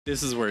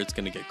This is where it's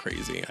going to get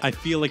crazy. I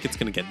feel like it's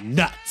going to get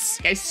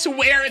nuts. I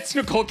swear it's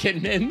Nicole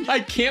Kidman. I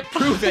can't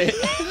prove it,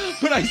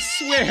 but I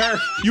swear.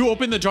 You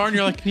open the jar and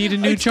you're like, need a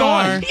new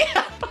jar. Gone.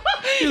 Yeah.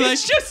 You're like,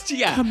 It's just,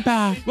 yeah. come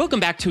back.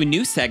 Welcome back to a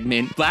new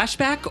segment,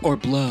 Flashback or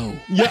Blow.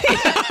 Yeah.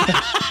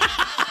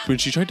 When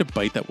she tried to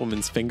bite that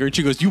woman's finger, and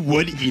she goes, you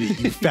would eat it,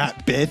 you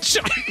fat bitch.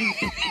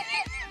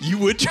 You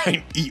would try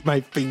and eat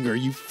my finger,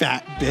 you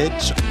fat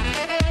bitch.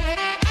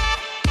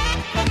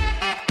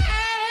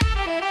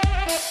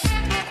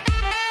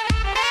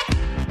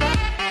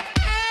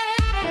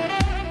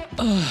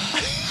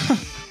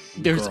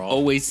 There's Girl.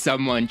 always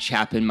someone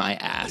chapping my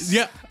ass.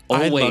 Yeah.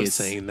 Always. I love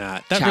saying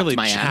that. That really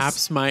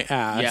chaps my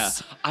ass.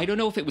 Yeah. I don't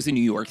know if it was a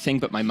New York thing,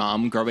 but my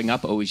mom growing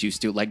up always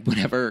used to, like,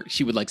 whenever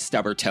she would, like,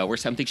 stub her toe or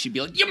something, she'd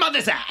be like, your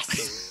mother's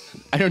ass.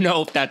 I don't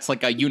know if that's,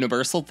 like, a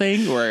universal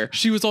thing or...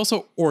 She was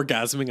also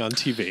orgasming on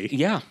TV.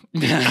 Yeah.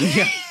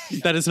 Yeah.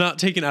 That is not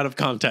taken out of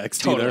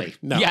context Totally. either.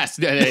 No. Yes,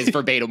 that is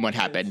verbatim what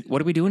happened.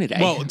 What are we doing today?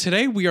 Well,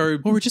 today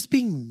we're just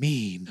being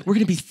mean. We're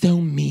going to be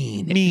so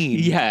mean. Mean.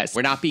 Yes,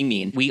 we're not being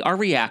mean. We are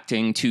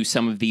reacting to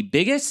some of the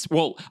biggest,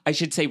 well, I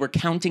should say we're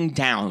counting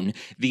down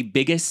the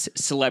biggest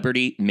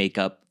celebrity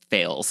makeup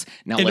fails.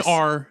 Now, In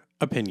our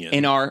opinion.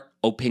 In our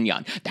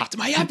opinion. That's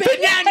my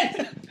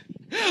opinion!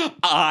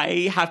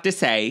 I have to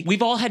say,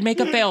 we've all had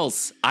makeup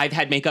fails. I've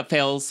had makeup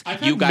fails.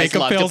 You guys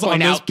love to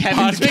point out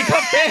Kevin's makeup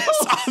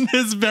fails. On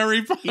this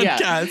very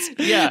podcast.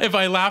 Yeah. If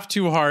I laugh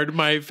too hard,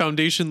 my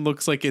foundation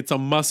looks like it's a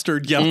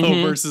mustard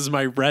yellow versus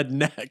my red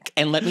neck.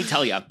 And let me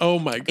tell you. Oh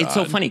my God. It's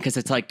so funny because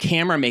it's like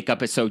camera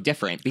makeup is so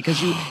different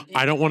because you...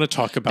 I don't want to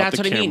talk about That's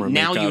the what I camera mean.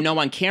 Now makeup. you know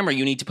on camera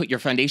you need to put your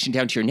foundation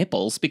down to your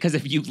nipples because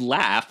if you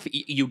laugh,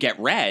 you get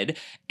red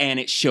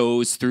and it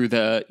shows through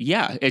the...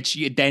 Yeah.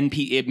 Then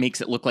it makes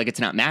it look like it's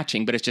not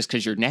matching, but it's just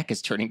because your neck is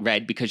turning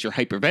red because you're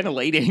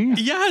hyperventilating.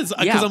 Yes,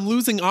 because I'm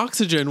losing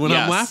oxygen when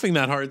I'm laughing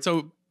that hard.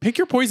 So pick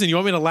your poison. You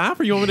want me to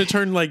laugh or you want me to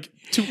turn like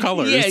two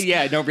colors?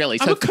 Yeah, no, really.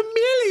 I'm a chameleon.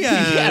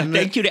 Yeah,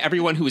 thank you to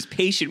everyone who was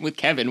patient with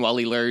Kevin while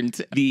he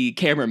learned the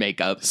camera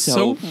makeup.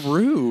 So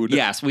rude.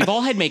 Yes, we've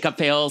all had makeup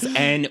fails,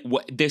 and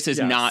this is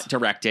not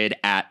directed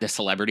at the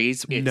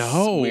celebrities.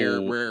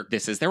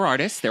 This is their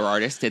artists. Their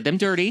artists did them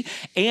dirty,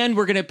 and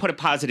we're going to put a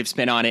positive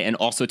spin on it and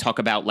also talk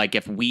about, like,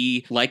 if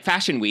we, like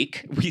Fashion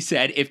Week, we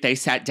said if they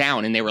sat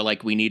down and they were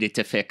like, we needed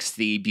to fix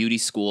the beauty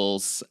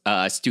school's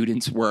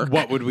students' work.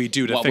 What would we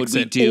do to what fix would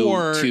we it? do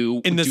Or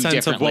to in the do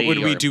sense of what would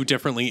we or- do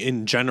differently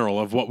in general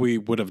of what we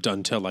would have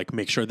done to like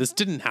make sure this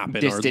didn't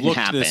happen This or didn't looked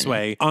happen. this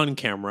way on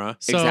camera.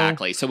 So,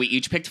 Exactly. So we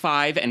each picked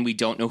 5, and we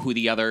don't know who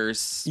the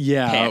others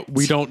picked.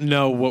 We don't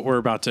know what we're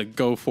about to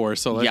go for.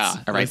 So let's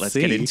All right, let's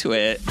get into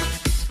it.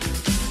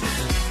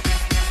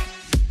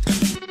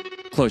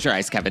 Close your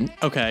eyes, Kevin.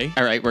 Okay.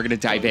 All right, we're going to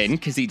dive in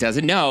because he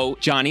doesn't know.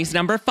 Johnny's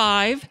number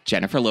 5,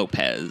 Jennifer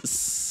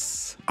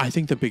Lopez. I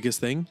think the biggest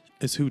thing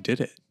is who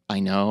did it. I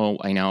know.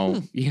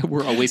 Yeah,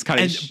 we're always kind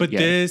of. But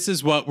this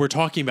is what we're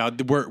talking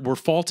about. We're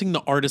faulting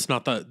the artist,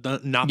 not the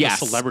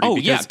celebrity. Oh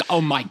yeah.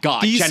 Oh my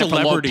God. These Jennifer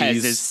celebrities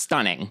Lopez is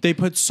stunning. They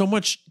put so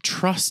much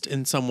trust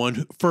in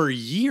someone for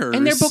years,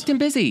 And they're booked and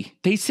busy.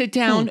 They sit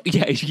down.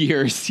 Yeah,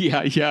 years.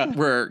 Yeah.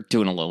 We're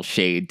doing a little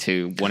shade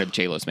to one of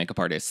J-Lo's makeup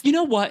artists. You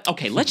know what?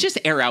 Okay, let's just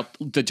air out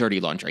the dirty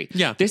laundry.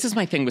 Yeah. This is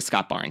my thing with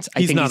Scott Barnes.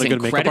 He's not a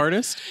good makeup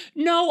artist?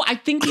 No, I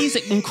think he's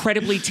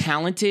incredibly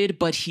talented,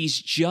 but he's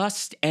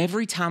just,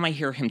 every time I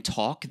hear him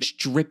talk,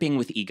 dripping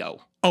with ego.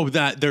 Oh,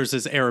 that there's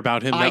this air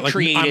about him that like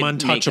created I'm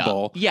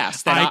untouchable. Makeup.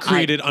 Yes. I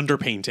created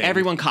underpainting.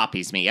 Everyone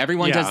copies me.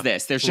 Everyone does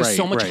this. There's just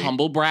so much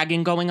humble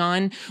bragging going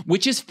on,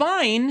 which is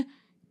fine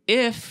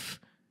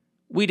if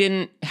we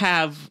didn't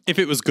have... If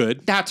it was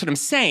good. That's what I'm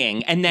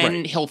saying. And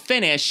then he'll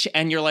finish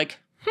and you're like,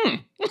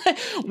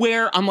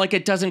 where I'm like,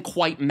 it doesn't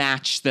quite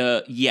match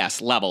the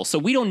level. So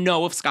we don't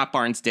know if Scott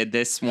Barnes did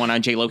this one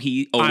on J-Lo.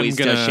 He always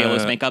does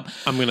J-Lo's makeup.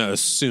 I'm going to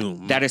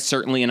assume. That is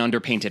certainly an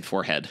underpainted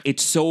forehead.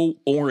 It's so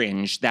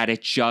orange that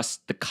it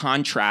just, the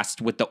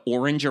contrast with the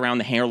orange around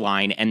the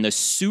hairline and the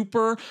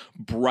super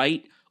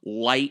bright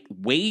light,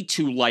 way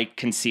too light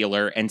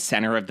concealer and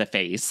center of the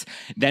face.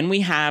 Then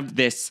we have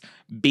this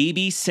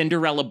baby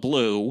Cinderella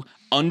blue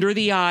under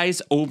the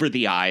eyes, over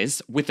the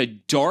eyes, with a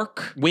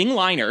dark wing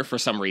liner for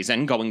some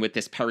reason, going with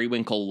this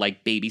periwinkle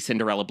like baby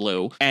Cinderella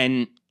blue,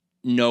 and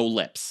no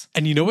lips.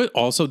 And you know what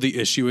also the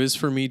issue is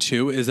for me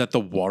too, is that the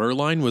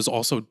waterline was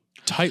also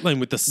tight line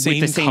with the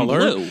same color.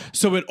 Blue.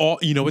 So it all,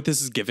 you know what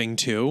this is giving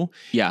too?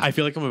 Yeah. I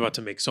feel like I'm about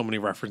to make so many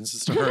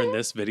references to her in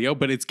this video,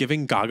 but it's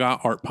giving Gaga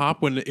art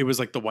pop when it was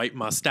like the white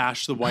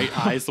mustache, the white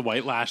eyes, the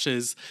white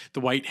lashes, the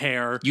white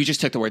hair. You just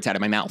took the words out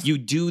of my mouth. You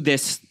do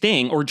this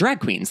thing, or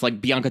drag queens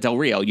like Bianca Del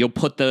Rio, you'll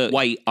put the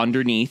white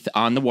underneath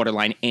on the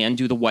waterline and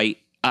do the white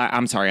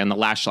on the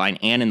lash line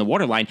and in the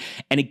waterline,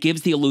 and it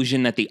gives the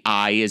illusion that the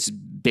eye is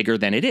bigger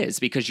than it is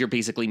because you're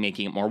basically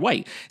making it more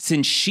white.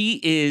 Since she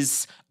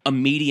is a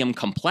medium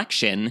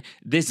complexion,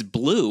 this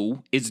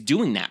blue is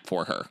doing that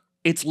for her.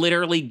 It's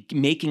literally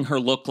making her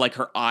look like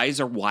her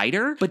eyes are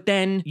wider, but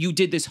then you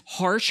did this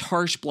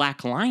harsh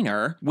black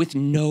liner with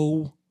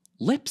no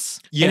lips.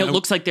 Yeah. And it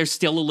looks like there's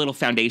still a little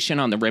foundation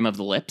on the rim of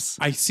the lips.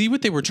 I see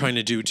what they were trying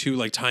to do too,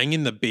 like tying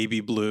in the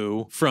baby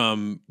blue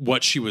from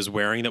what she was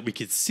wearing that we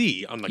could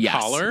see on the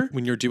collar.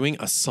 When you're doing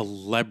a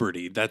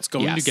celebrity that's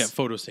going to get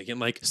photos taken,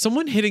 like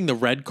someone hitting the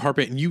red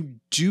carpet, and you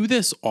do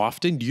this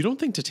often, you don't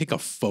think to take a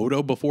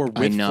photo before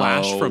with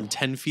flash from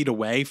 10 feet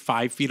away,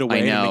 5 feet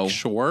away to make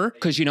sure?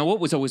 Because you know what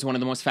was always one of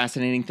the most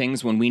fascinating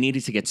things when we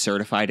needed to get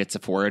certified at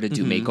Sephora to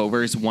do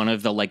makeovers, one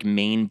of the like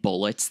main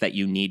bullets that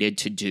you needed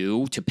to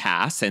do to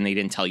pass, and they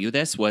didn't tell you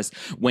this, was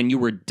when you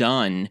were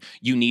done,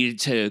 you needed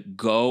to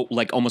go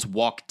like almost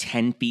walk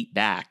 10 feet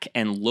back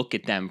and look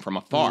at them from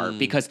afar,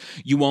 because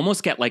you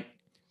almost get like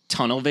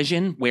tunnel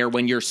vision, where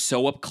when you're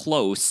so up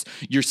close,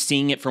 you're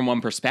seeing it from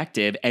one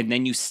perspective, and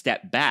then you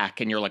step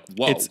back and you're like,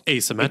 whoa. It's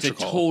asymmetrical.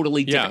 It's a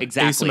totally different.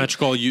 Exactly.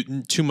 Asymmetrical,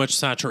 too much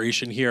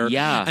saturation here.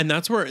 Yeah. And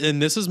that's where,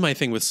 and this is my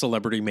thing with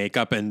celebrity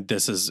makeup, and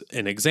this is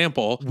an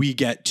example. We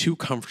get too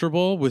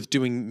comfortable with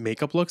doing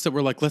makeup looks that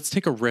we're like, let's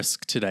take a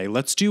risk today.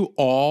 Let's do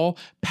all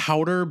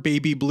powder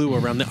baby blue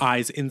around the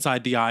eyes,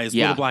 inside the eyes,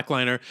 little black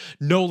liner,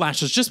 no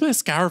lashes, just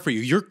mascara for you.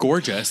 You're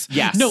gorgeous.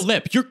 Yes. No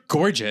lip, you're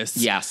gorgeous.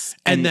 Yes.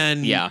 And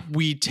then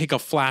we take a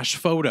flash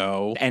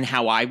photo. And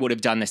how I would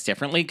have done this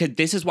differently, because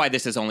this is why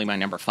this is only my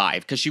number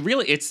 5, because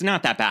it's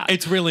not that bad.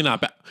 It's really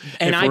not bad.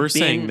 And if we're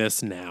saying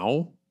this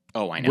now,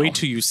 oh, I know. Wait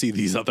till you see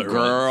these other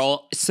Girl,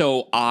 ones.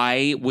 So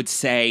I would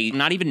say,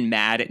 not even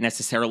mad at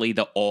necessarily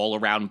the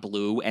all-around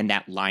blue and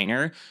that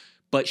liner,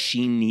 but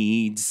she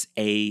needs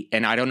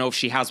and I don't know if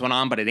she has one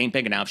on, but it ain't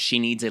big enough. She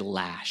needs a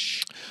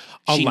lash.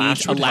 She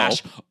needs a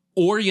lash. Help.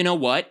 Or you know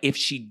what? If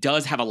she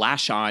does have a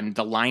lash on,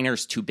 the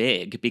liner's too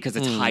big because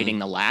it's hiding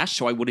the lash.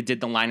 So I would have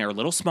did the liner a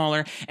little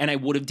smaller, and I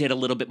would have did a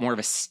little bit more of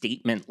a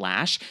statement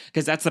lash,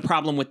 because that's the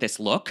problem with this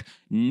look.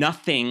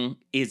 Nothing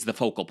is the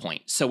focal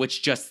point. So it's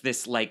just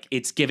this, like,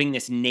 it's giving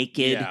this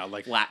naked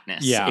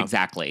flatness. Yeah,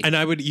 exactly. And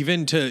I would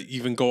even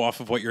go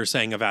off of what you're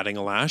saying of adding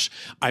a lash,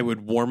 I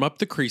would warm up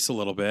the crease a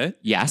little bit.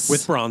 Yes.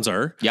 With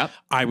bronzer. Yep.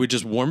 I would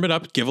just warm it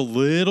up, give a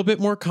little bit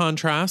more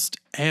contrast,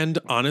 and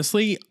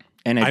honestly,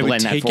 and I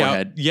blend that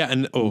forehead.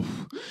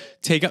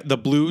 Take out the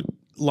blue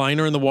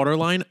liner and the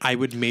waterline. I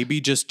would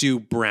maybe just do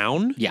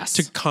brown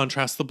to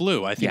contrast the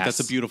blue. I think that's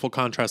a beautiful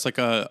contrast, like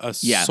a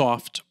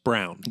soft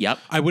brown. Yep.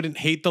 I wouldn't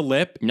hate the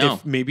lip. No.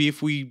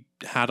 If we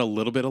had a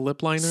little bit of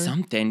lip liner.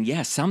 Something.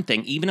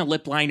 Even a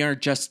lip liner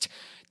just...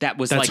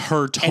 That's like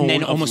her tone, and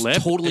then of almost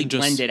lip totally and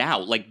just blend it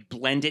out, like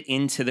blend it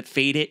into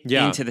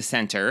into the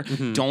center.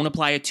 Don't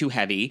apply it too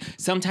heavy.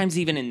 Sometimes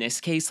even in this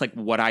case, like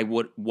what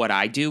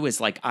I do is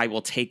like I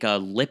will take a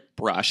lip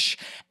brush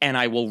and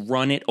I will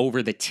run it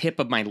over the tip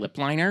of my lip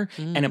liner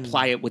and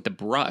apply it with the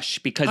brush,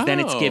 because then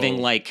it's giving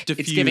like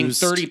diffused. It's giving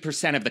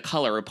 30% of the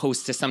color,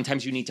 opposed to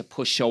sometimes you need to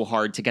push so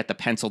hard to get the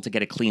pencil to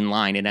get a clean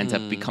line. It ends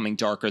up becoming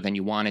darker than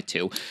you want it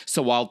to.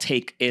 So I'll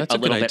take it a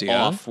little bit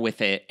off with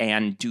it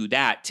and do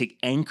that to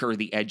anchor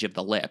the edge of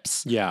the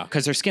lips. Yeah.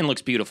 Because her skin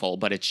looks beautiful,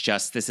 but it's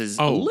just, this is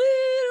a little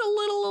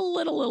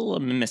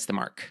miss the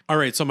mark. All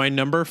right. So my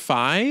number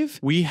 5,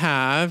 we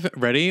have,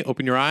 ready?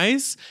 Open your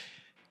eyes.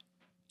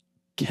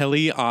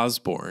 Kelly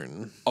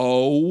Osborne.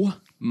 Oh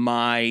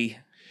my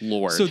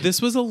Lord. So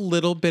this was a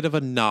little bit of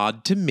a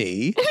nod to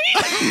me.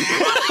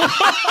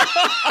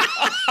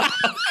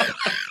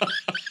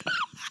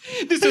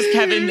 This was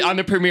Kevin on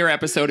the premiere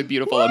episode of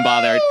Beautiful and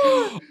Bothered.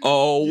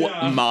 Oh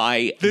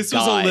my God. This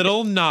was a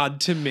little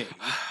nod to me.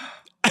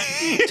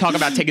 Talk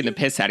about taking the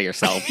piss out of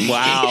yourself.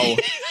 Wow.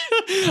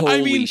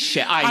 Holy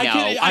shit. I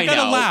know. I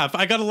gotta laugh.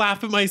 I gotta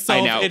laugh at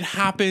myself. I know. It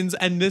happens.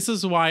 And this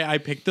is why I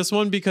picked this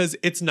one, because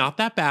it's not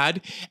that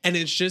bad. And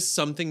it's just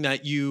something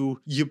that you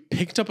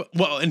picked up.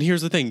 Well, and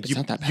here's the thing. It's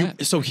not that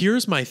bad. So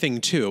here's my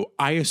thing too.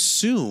 I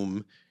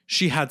assume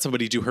she had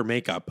somebody do her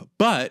makeup,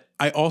 but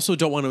I also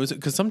don't want to,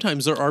 because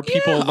sometimes there are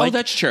people like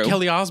that's true.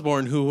 Kelly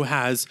Osborne, who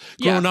has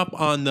grown up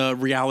on the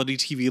reality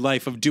TV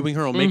life of doing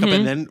her own makeup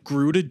and then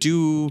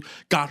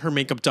got her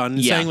makeup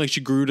done, saying like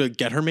she grew to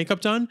get her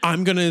makeup done.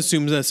 I'm going to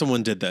assume that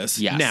someone did this.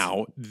 Yes.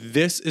 Now,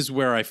 this is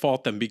where I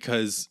fault them,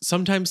 because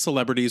sometimes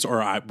celebrities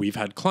we've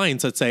had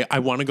clients that say, I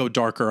want to go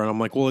darker. And I'm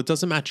like, well, it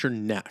doesn't match your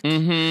neck.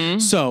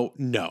 So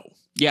no.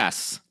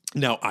 Yes.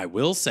 Now, I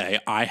will say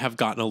I have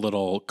gotten a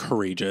little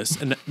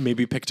courageous and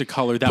maybe picked a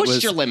color that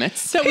pushed your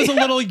limits. That was a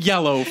little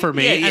yellow for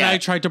me. And I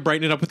tried to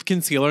brighten it up with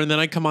concealer, and then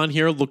I come on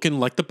here looking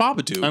like the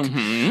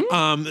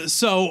Babadook.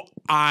 So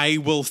I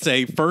will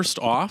say, first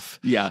off,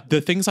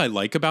 the things I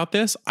like about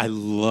this, I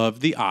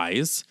love the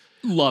eyes.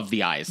 Love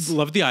the eyes.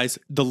 Love the eyes.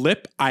 The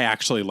lip, I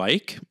actually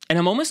like. And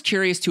I'm almost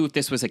curious, too, if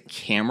this was a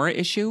camera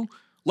issue.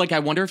 Like, I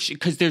wonder if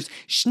because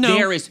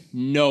there is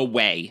no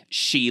way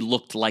she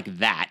looked like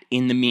that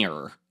in the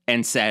mirror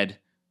and said,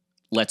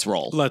 let's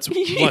roll. Let's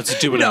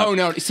do it.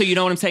 No. So you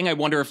know what I'm saying? I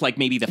wonder if like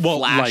maybe the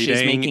flash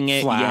is making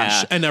it.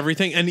 Flash and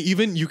everything. And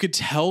even you could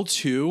tell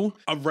too,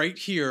 right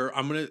here,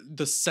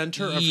 the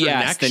center of her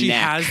neck, she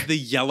has the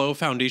yellow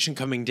foundation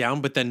coming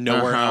down, but then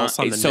nowhere else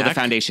on the neck. So the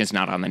foundation's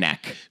not on the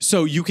neck.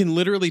 So you can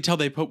literally tell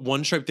they put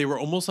one stripe. They were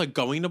almost like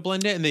going to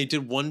blend it and they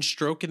did one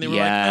stroke and they were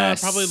like,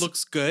 probably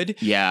looks good.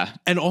 Yeah.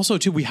 And also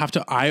too,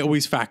 I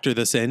always factor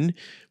this in.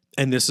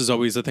 And this is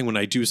always the thing when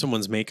I do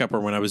someone's makeup or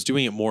when I was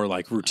doing it more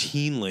like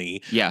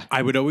routinely. Yeah.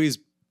 I would always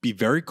be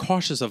very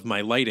cautious of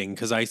my lighting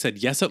because I said,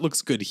 yes, it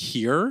looks good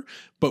here.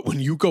 But when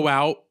you go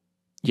out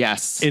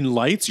in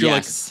lights, you're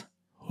like,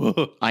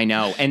 I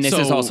know. And this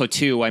is also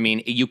too, I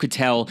mean, you could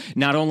tell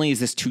not only is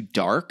this too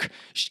dark,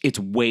 it's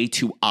way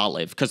too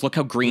olive because look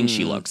how green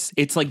she looks.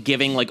 It's like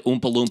giving like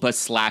Oompa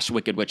Loompa /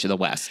 Wicked Witch of the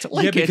West.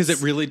 Like because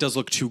it really does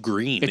look too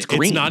green. It's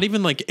green. It's not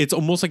even like, it's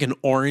almost like an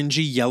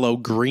orangey yellow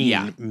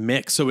green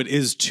mix. So it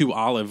is too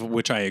olive,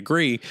 which I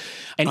agree.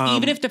 And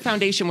even if the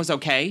foundation was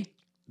okay,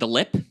 the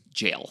lip,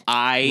 jail.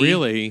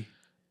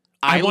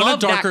 I want love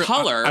a darker that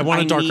color. I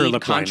want a darker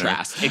lip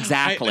contrast. Liner.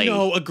 Exactly.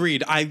 No,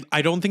 agreed.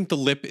 I don't think the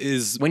lip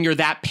is when you're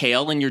that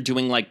pale and you're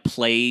doing like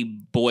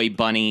Playboy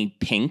bunny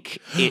pink.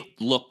 It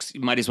looks. It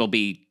might as well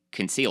be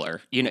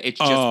concealer. You know, it's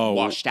just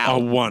washed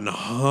out.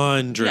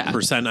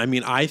 100%. I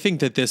mean, I think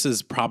that this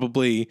is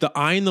probably the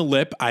eye and the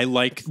lip. I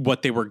like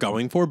what they were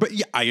going for, but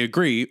yeah, I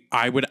agree.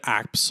 I would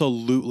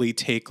absolutely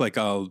take like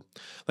a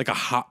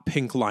hot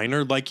pink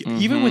liner, like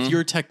even with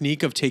your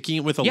technique of taking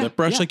it with a lip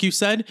brush, like you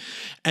said,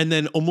 and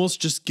then almost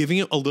just giving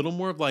it a little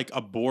more of like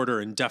a border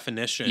and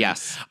definition.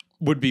 Yes,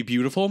 would be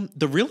beautiful.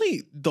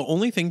 The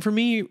only thing for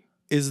me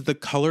is the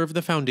color of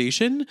the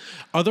foundation.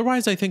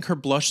 Otherwise, I think her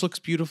blush looks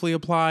beautifully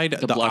applied.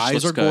 The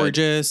eyes are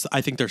gorgeous.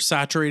 I think they're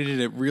saturated.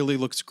 It really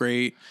looks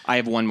great. I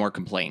have one more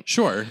complaint.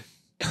 Sure.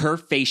 Her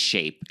face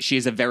shape. She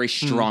has a very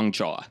strong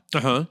jaw.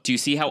 Do you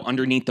see how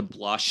underneath the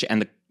blush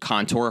and the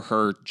contour,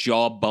 her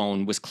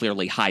jawbone was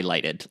clearly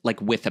highlighted,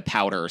 like with a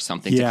powder or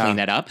something to clean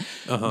that up?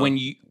 When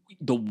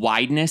the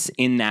wideness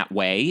in that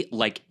way,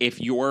 like if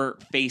your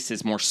face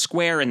is more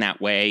square in that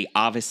way,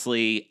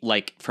 obviously,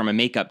 like from a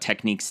makeup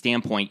technique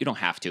standpoint, you don't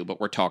have to, but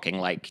we're talking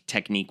like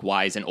technique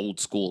wise and old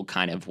school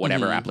kind of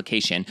whatever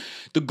application.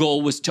 The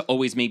goal was to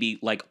always maybe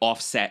like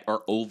offset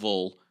or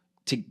oval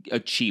to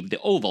achieve the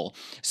oval.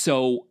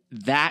 So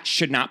that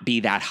should not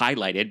be that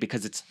highlighted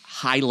because it's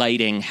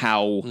highlighting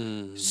how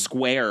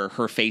square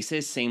her face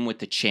is. Same with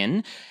the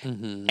chin.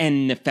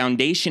 And the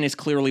foundation is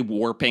clearly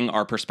warping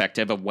our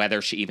perspective of whether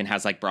she even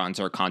has like bronzer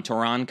or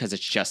contour on because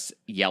it's just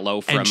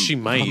yellow from... And she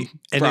might.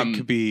 And it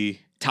could be...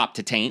 top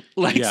to taint.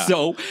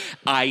 So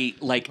I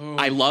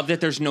love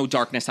that there's no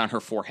darkness on her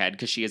forehead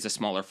because she has a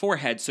smaller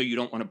forehead. So you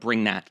don't want to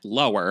bring that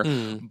lower.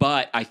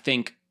 But I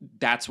think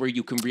that's where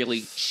you can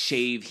really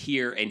shave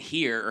here and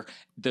here,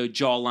 the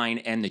jawline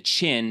and the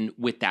chin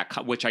with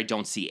that, which I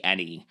don't see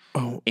any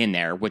in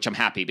there, which I'm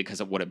happy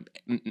because it would have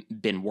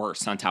been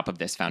worse on top of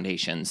this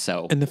foundation.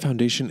 So, and the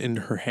foundation in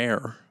her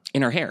hair.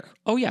 In her hair.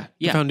 Oh, yeah.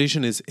 The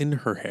foundation is in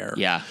her hair.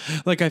 Yeah.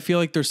 Like, I feel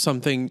like there's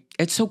something...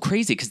 It's so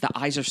crazy because the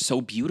eyes are so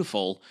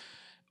beautiful.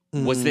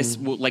 Was this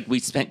like we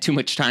spent too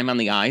much time on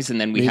the eyes and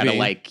then we had to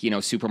like,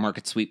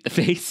 supermarket sweep the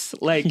face?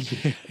 Like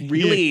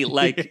really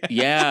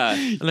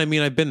And I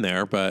mean, I've been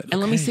there, but.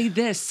 And let me say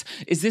this.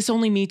 Is this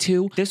only me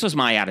too? This was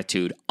my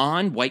attitude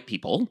on white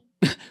people.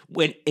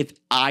 If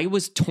I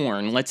was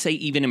torn, let's say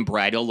even in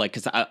bridal, like,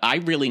 cause I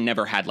really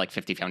never had like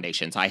 50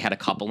 foundations. I had a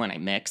couple and I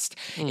mixed.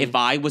 If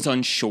I was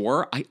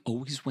unsure, I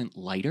always went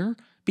lighter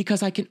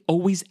because I can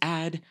always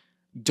add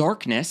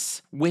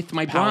darkness with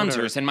my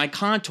bronzers and my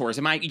contours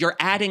and you're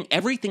adding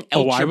everything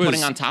else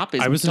putting on top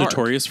is I was dark.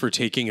 Notorious for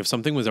taking, if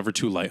something was ever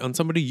too light on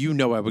somebody,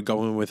 I would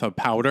go in with a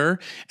powder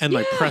and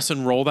like press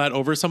and roll that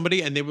over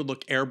somebody and they would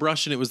look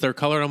airbrushed and it was their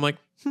color and I'm like,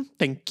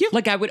 thank you.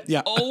 Like I would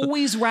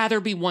always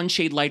rather be one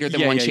shade lighter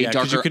than one shade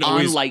darker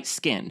on light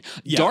skin.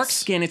 Dark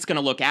skin, it's going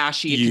to look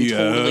ashy. It can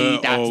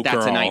totally,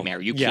 that's a nightmare.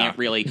 You can't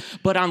really,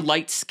 but on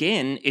light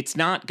skin, it's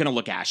not going to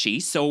look ashy.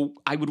 So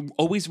I would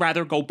always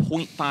rather go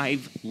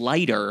 0.5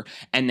 lighter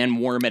and then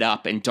warm it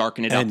up and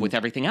darken it up with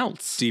everything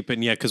else.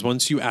 Deepen, because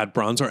once you add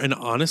bronzer, and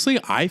honestly,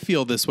 I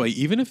feel this way,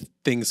 even if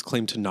things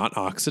claim to not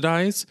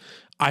oxidize,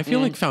 I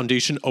feel like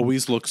foundation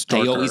always looks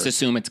darker. I always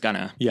assume it's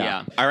gonna.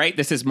 Yeah. All right,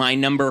 this is my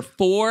number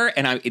 4,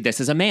 and this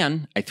is a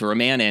man. I threw a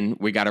man in.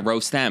 We got to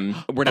roast them.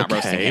 We're not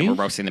roasting him. We're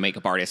roasting the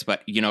makeup artist,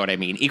 but you know what I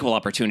mean. Equal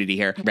opportunity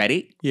here.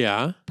 Ready?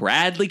 Yeah.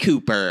 Bradley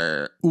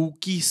Cooper.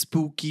 Ookie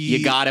spooky.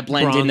 You got to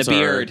blend in the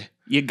beard.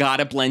 You got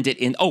to blend it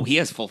in. Oh, he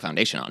has full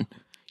foundation on.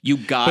 You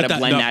got to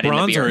blend that in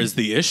the beard. Bronzer is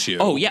the issue.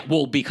 Oh, yeah.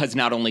 Well, because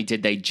not only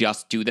did they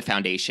just do the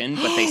foundation,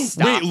 but they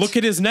stopped. Wait, look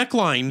at his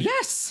neckline.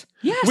 Yes.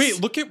 Wait,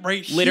 look at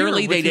right here.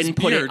 Literally, they didn't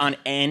put it on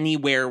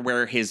anywhere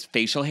where his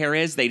facial hair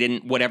is. They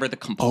didn't, whatever the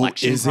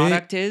complexion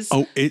product is.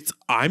 Oh,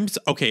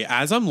 okay.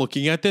 As I'm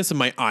looking at this and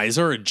my eyes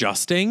are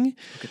adjusting.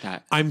 Look at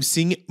that. I'm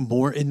seeing it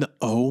more in the,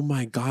 oh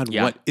my God,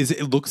 what is it?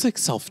 It looks like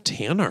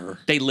self-tanner.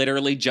 They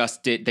literally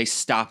they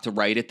stopped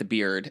right at the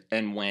beard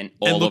and went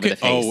all over the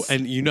face. Oh,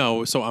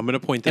 and so I'm going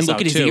to point this out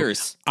too. And look at his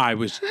ears. I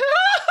was...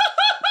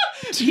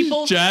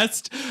 People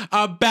just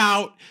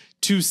about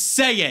to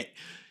say it.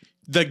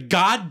 The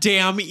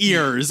goddamn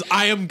ears.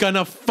 I am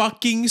gonna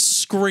fucking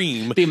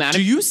scream.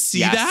 Do you see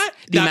that?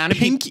 That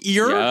pink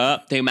ear? Yeah.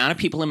 The amount of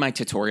people in my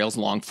tutorials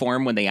long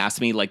form, when they ask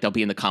me, like, they'll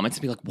be in the comments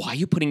and be like, why are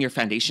you putting your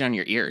foundation on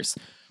your ears?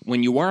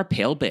 When you are a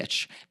pale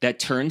bitch that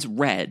turns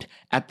red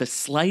at the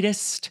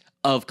slightest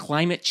of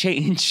climate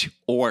change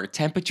or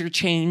temperature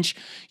change,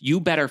 you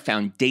better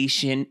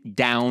foundation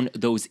down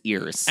those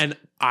ears. And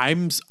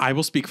I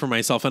will speak for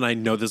myself, and I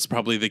know this is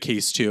probably the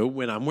case too.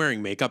 When I'm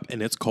wearing makeup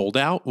and it's cold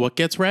out, what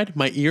gets red?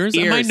 My ears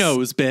and my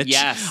nose, bitch.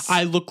 Yes.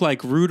 I look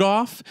like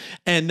Rudolph,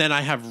 and then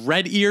I have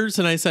red ears,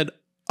 and I said,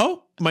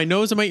 oh, my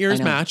nose and my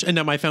ears match, and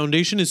now my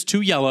foundation is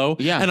too yellow,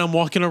 and I'm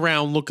walking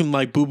around looking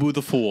like Boo Boo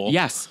the Fool.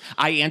 Yes.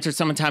 I answered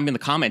someone time in the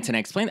comments, and I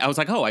explained, I was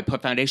like, oh, I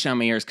put foundation on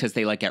my ears because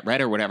they like get red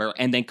or whatever,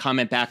 and then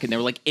comment back, and they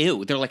were like,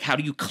 ew. They're like, how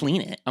do you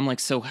clean it? I'm like,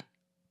 so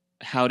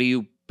how do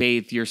you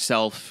bathe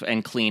yourself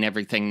and clean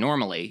everything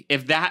normally?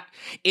 If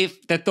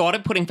the thought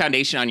of putting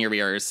foundation on your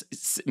ears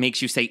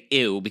makes you say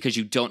ew because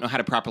you don't know how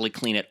to properly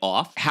clean it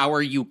off, how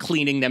are you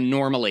cleaning them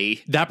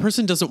normally? That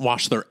person doesn't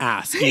wash their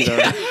ass either.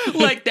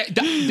 Like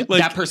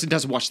that person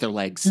doesn't wash their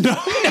legs.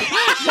 No.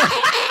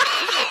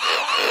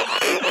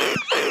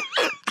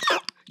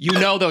 You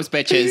know those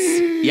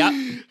bitches.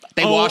 Yep.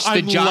 They wash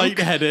the junk.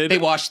 Lightheaded. They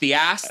wash the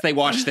ass. They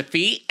wash the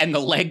feet, and the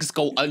legs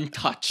go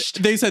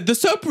untouched. They said the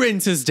soap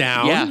rinse is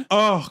down. Yeah.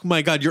 Oh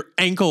my God, your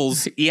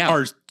ankles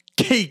are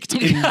caked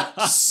in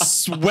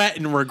sweat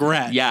and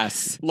regret.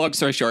 Yes. Long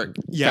story short,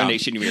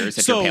 foundation your ears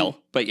if you're pale.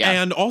 But yeah.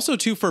 And also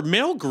too, for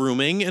male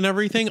grooming and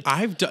everything,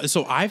 I've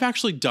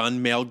actually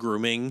done male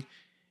grooming.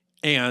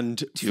 And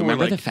do you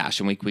remember the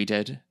fashion week we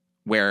did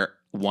where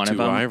one of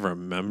them? Do I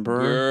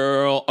remember?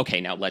 Girl.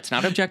 Okay, now let's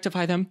not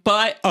objectify them,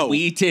 but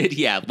we did.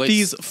 Yeah,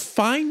 these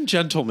fine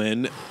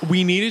gentlemen.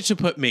 We needed to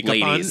put makeup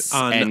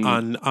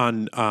on.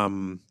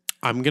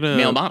 I'm gonna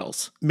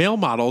male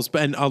models,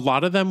 and a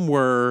lot of them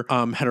were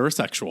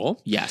heterosexual.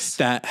 Yes,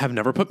 that have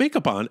never put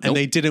makeup on, and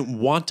they didn't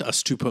want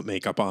us to put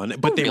makeup on,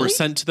 but they were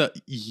sent to the.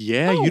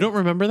 Yeah, you don't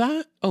remember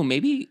that? Oh,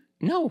 maybe.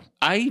 No,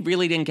 I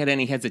really didn't get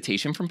any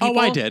hesitation from people. Oh,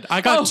 I did.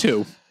 I got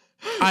two.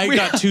 I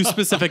got too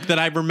specific that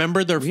I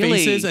remember their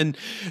faces, and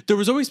there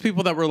was always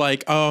people that were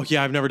like, oh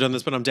yeah, I've never done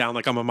this, but I'm down.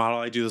 Like, I'm a model.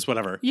 I do this,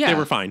 whatever. Yeah. They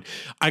were fine.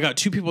 I got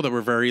two people that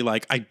were very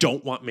like, I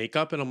don't want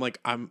makeup. And I'm like,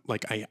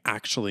 I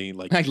actually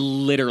like, I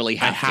literally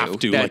have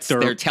to. Like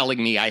they're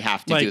telling me I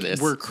have to do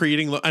this. We're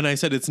creating, and I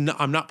said,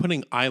 I'm not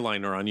putting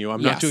eyeliner on you.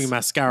 I'm not doing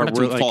mascara.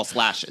 We're doing false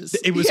lashes.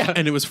 It was,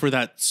 and it was for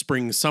that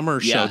spring summer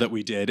show that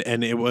we did.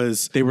 And they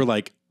were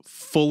like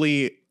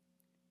fully,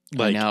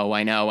 like,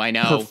 I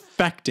know.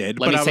 Perfected.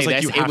 Let me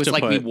say this. It was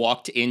like we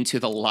walked into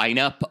the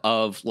lineup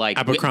of like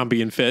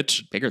Abercrombie and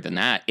Fitch. Bigger than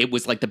that. It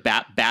was like the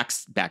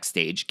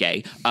backstage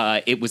gay.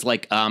 It was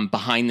like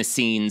behind the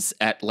scenes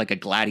at like a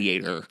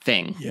gladiator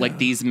thing. Yeah. Like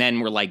these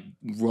men were like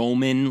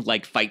Roman,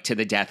 like fight to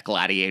the death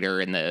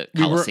gladiator in the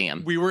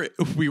Coliseum. We were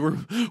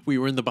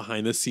in the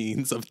behind the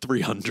scenes of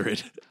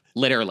 300.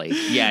 Literally.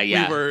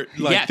 Yeah. We were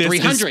like, this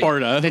 300. Is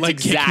Sparta. That's like,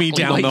 exactly kick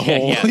me down the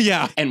hole.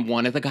 Yeah. And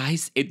one of the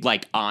guys, it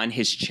like on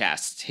his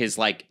chest, his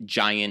like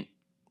giant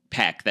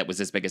pec that was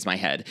as big as my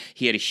head,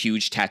 he had a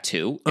huge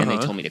tattoo, and they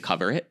told me to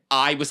cover it.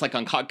 I was like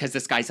uncaught because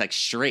this guy's like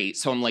straight,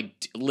 so I'm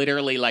like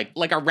literally like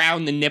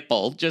around the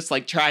nipple, just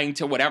like trying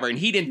to whatever, and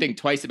he didn't think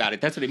twice about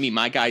it. That's what I mean.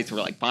 My guys were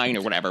like fine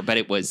or whatever, but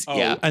it was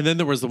And then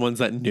there was the ones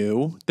that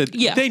knew that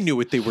they knew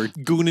what they were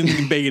gooning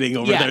and baiting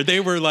over there. They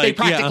were like, they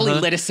practically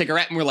lit a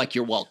cigarette and were like,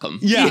 "You're welcome."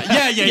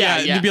 Yeah.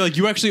 You'd be like,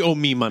 "You actually owe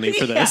me money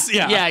for this."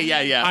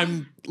 Yeah.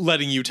 I'm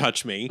letting you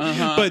touch me.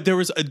 But there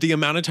was the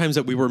amount of times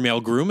that we were male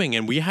grooming,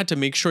 and we had to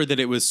make sure that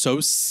it was so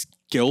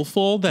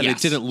skillful that it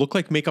didn't look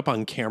like makeup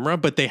on camera,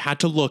 but they had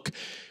to look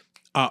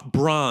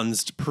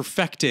bronzed,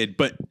 perfected,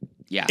 but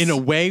in a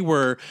way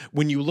where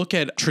when you look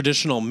at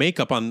traditional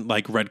makeup on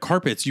like red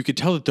carpets, you could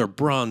tell that they're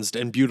bronzed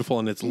and beautiful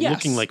and it's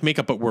looking like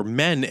makeup, but we're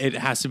men, it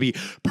has to be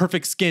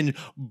perfect skin,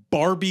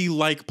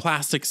 Barbie-like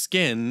plastic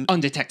skin.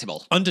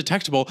 Undetectable.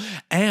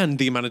 And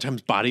the amount of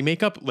times body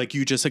makeup, like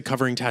you just said,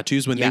 covering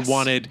tattoos when they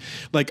wanted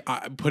like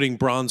putting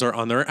bronzer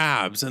on their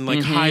abs and like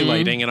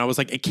highlighting. And I was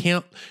like, it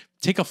can't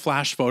take a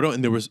flash photo,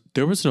 and there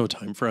was no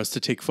time for us to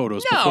take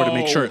photos before to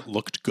make sure it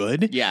looked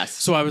good. Yes.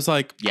 So I was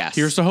like,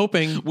 here's to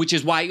hoping. Which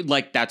is why,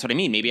 like, that's what I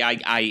mean. Maybe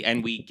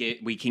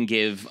we can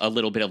give a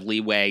little bit of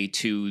leeway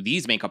to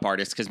these makeup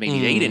artists because maybe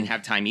they didn't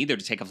have time either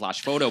to take a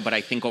flash photo. But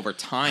I think over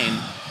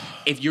time,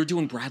 if you're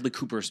doing Bradley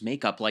Cooper's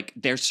makeup, like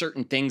there's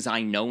certain things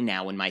I know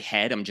now in my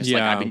head. I'm just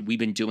like, we've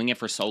been doing it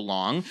for so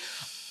long.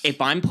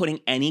 If I'm putting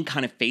any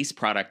kind of face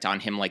product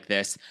on him like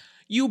this,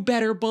 you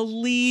better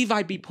believe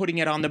I'd be putting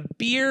it on the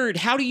beard.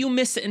 How do you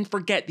miss it and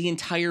forget the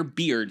entire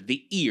beard,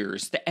 the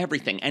ears, the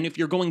everything? And if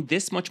you're going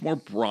this much more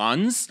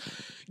bronze,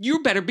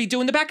 you better be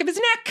doing the back of his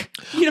neck.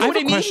 You know what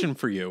I mean? I have a question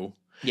for you.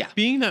 Yeah.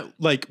 Being that,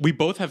 like, we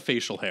both have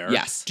facial hair.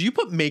 Yes. Do you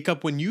put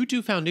makeup when you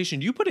do foundation?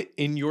 Do you put it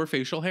in your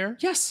facial hair?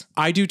 Yes.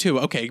 I do too.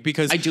 Okay,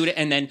 because I do it,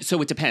 and then,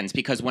 so it depends,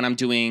 because when I'm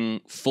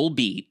doing full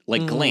beat,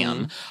 like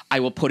glam, I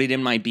will put it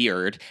in my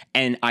beard,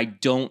 and I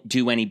don't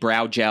do any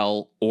brow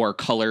gel or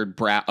colored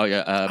brow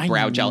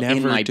gel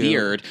in my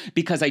beard,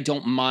 because I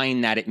don't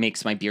mind that it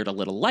makes my beard a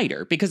little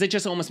lighter, because it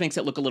just almost makes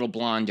it look a little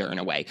blonder in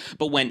a way.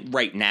 But when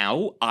right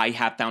now I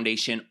have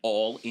foundation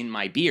all in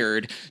my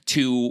beard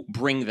to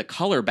bring the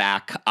color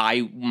back,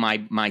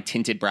 my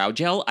tinted brow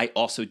gel I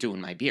also do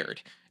in my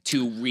beard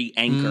to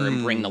re-anchor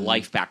and bring the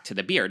life back to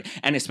the beard.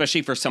 And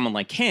especially for someone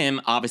like him,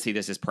 obviously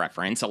this is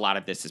preference. A lot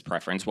of this is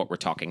preference, what we're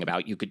talking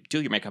about. You could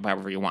do your makeup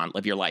however you want,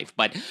 live your life.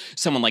 But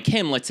someone like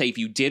him, let's say if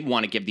you did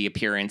want to give the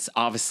appearance,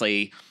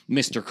 obviously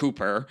Mr.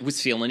 Cooper was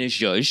feeling his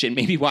zhuzh and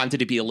maybe wanted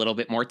to be a little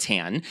bit more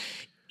tan.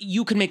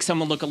 You can make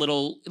someone look a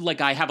little, like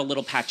I have a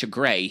little patch of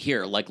gray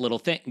here, like little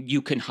thing.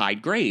 You can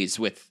hide grays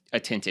with a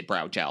tinted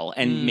brow gel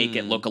and make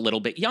it look a little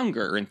bit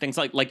younger and things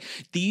like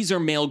these are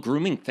male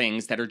grooming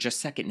things that are just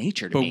second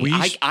nature to me.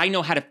 I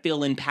know how to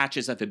fill in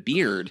patches of a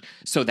beard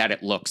so that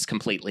it looks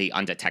completely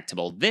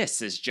undetectable.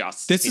 This is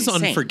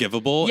insane.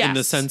 Unforgivable in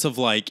the sense of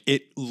like,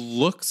 it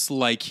looks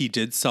like he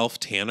did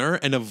self-tanner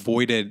and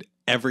avoided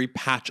every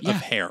patch of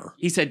hair.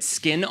 He said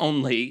skin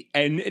only,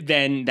 and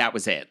then that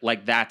was it.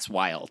 Like, that's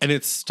wild. And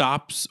it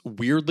stops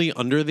weirdly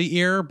under the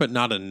ear, but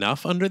not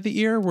enough under the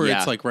ear where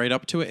it's like right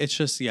up to it. It's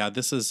just,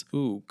 this is,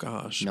 ooh,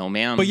 gosh. No,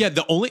 ma'am. But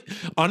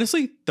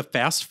honestly, the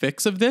fast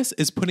fix of this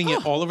is putting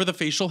it all over the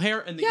facial hair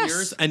and the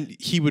ears, and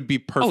he would be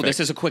perfect. Oh, this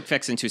is a quick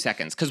fix in 2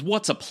 seconds, because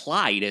what's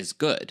applied is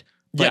good.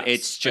 But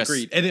it's just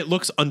agreed. And it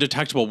looks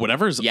undetectable.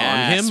 Whatever's on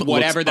him,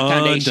 whatever the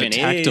foundation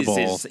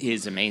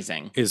is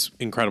amazing. Is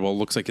incredible. It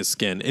looks like his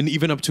skin. And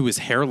even up to his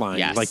hairline.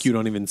 Yes. Like you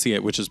don't even see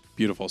it, which is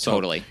beautiful. So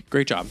totally.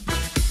 Great job.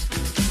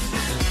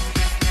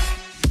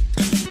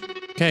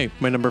 Okay,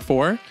 my number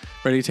 4.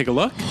 Ready to take a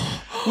look?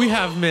 We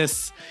have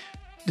Miss...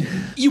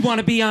 You want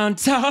to be on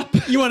top?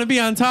 You want to be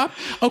on top?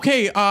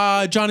 Okay,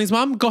 Johnny's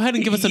mom, go ahead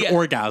and give us an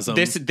orgasm.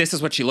 This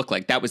is what she looked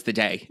like. That was the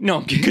day. No,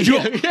 I'm kidding.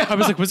 I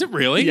was like, was it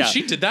really? Yeah.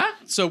 She did that?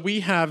 So we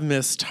have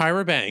Miss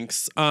Tyra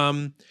Banks.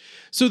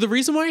 So the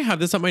reason why I have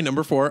this at my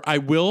number 4,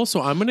 I'm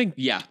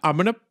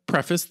gonna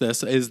preface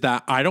this is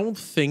that I don't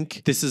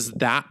think this is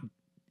that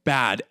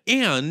bad.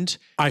 And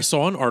I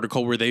saw an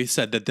article where they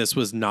said that this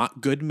was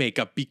not good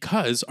makeup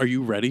because, are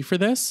you ready for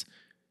this?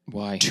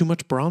 Why? Too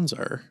much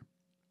bronzer.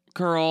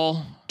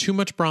 Girl. Too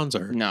much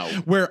bronzer. No.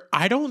 Where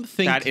I don't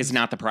think... That is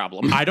not the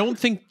problem. I don't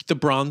think the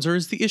bronzer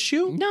is the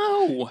issue.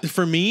 No.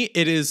 For me,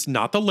 it is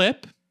not the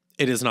lip.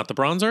 It is not the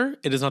bronzer.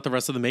 It is not the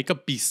rest of the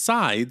makeup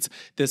besides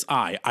this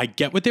eye. I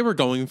get what they were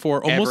going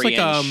for. Almost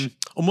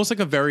like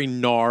a very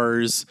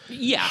NARS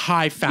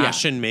high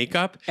fashion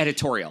makeup.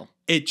 Editorial.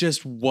 It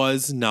just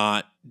was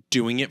not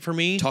doing it for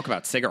me. Talk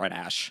about cigarette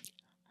ash.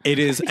 It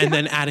is. And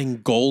then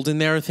adding gold in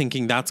there,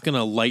 thinking that's going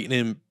to lighten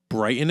and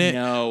brighten it.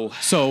 No.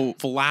 So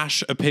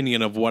flash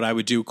opinion of what I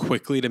would do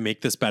quickly to make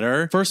this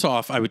better. First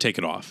off, I would take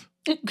it off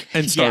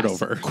and start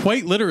over.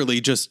 Quite literally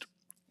just...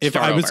 If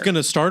I was going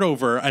to start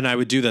over and I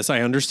would do this,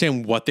 I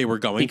understand what they were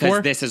going for.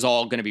 Because this is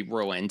all going to be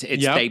ruined.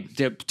 They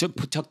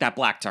took that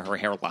black to her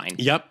hairline.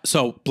 Yep.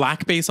 So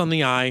black base on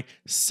the eye,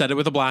 set it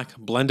with a black,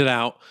 blend it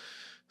out,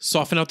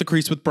 soften out the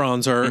crease with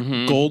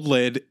bronzer, gold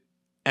lid,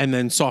 and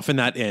then soften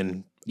that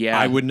in. Yeah.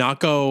 I would not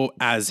go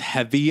as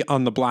heavy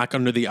on the black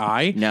under the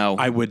eye. No.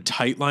 I would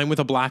tight line with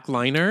a black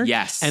liner.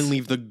 Yes. And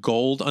leave the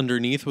gold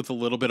underneath with a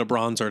little bit of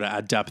bronzer to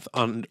add depth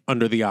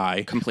under the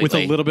eye. Completely. With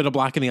a little bit of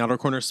black in the outer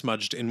corner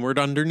smudged inward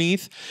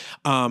underneath.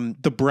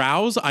 The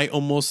brows, I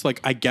almost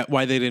I get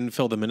why they didn't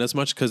fill them in as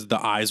much because the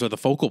eyes are the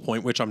focal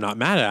point, which I'm not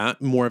mad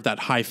at. More of that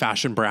high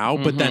fashion brow.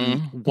 But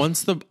then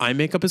once the eye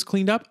makeup is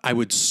cleaned up, I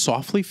would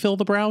softly fill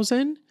the brows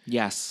in.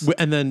 Yes.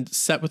 And then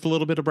set with a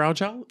little bit of brow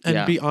gel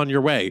and be on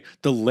your way.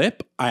 The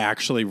lip, I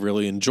actually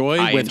really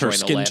enjoy with her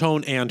skin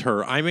tone and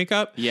her eye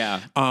makeup.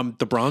 Yeah.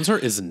 The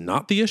bronzer is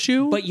not the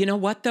issue. But you know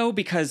what, though?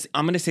 Because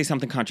I'm going to say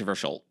something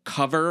controversial.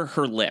 Cover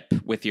her lip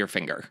with your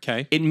finger.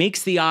 Okay. It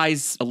makes the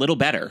eyes a little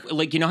better.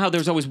 Like, you know how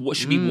there's always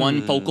should be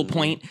one focal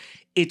point?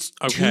 It's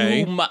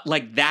too much.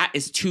 Like, that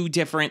is too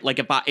different. Like,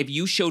 if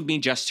you showed me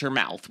just her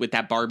mouth with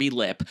that Barbie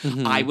lip,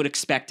 I would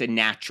expect a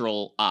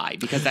natural eye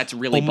because that's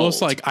really almost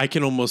bold. like I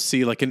can almost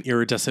see like an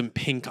iridescent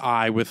pink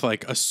eye with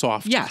like a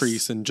soft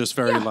crease and just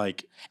very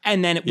like.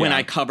 And then when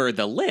I cover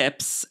the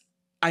lips,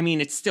 I mean,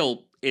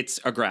 it's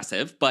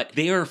aggressive, but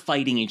they are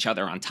fighting each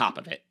other on top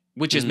of it.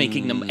 Which is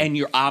making them, and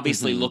you're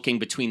obviously looking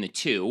between the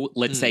two.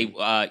 Let's say,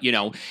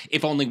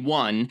 if only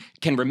one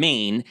can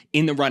remain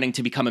in the running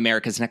to become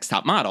America's Next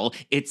Top Model,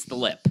 it's the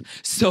lip.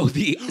 So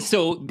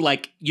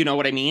you know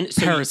what I mean?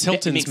 So Paris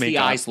Hilton's makes makeup. The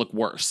eyes look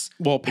worse.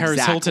 Well,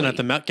 Paris Hilton at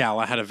the Met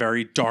Gala had a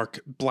very dark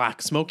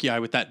black smoky eye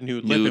with that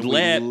nude lip.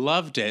 We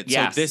loved it.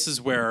 Yes. So this is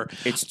where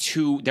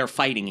they're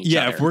fighting each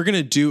other. Yeah, if we're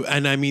gonna do,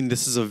 and I mean,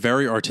 this is a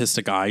very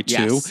artistic eye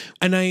too. Yes.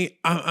 And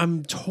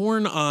I'm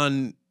torn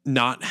on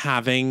not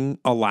having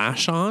a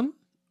lash on.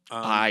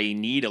 I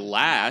need a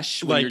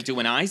lash when you're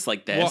doing eyes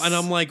like this. Well, and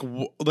I'm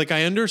like,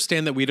 I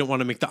understand that we don't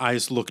want to make the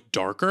eyes look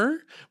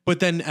darker,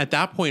 but then at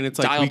that point, it's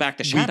like dial back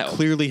the shadow. We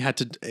clearly had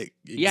to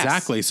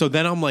exactly. Yes. So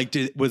then I'm like,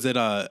 was it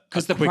a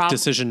quick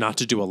decision not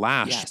to do a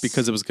lash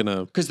because it was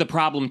gonna? Because the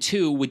problem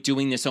too with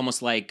doing this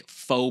almost like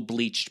faux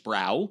bleached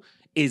brow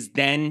is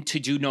then to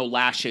do no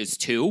lashes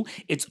too.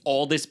 It's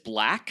all this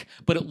black,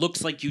 but it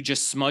looks like you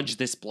just smudged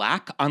this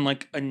black on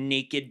like a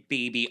naked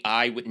baby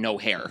eye with no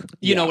hair.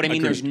 You know what I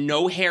mean? Agreed. There's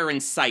no hair in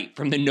sight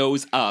from the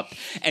nose up,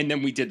 and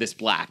then we did this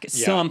black.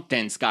 Yeah.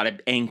 Something's got to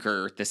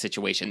anchor the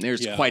situation.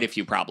 There's quite a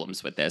few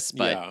problems with this,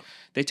 but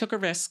they took a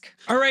risk.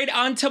 All right,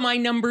 on to my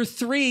number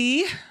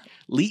 3,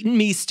 Leighton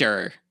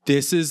Meester.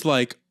 This is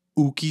like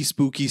ooky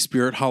spooky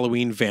spirit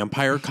Halloween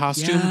vampire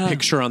costume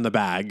picture on the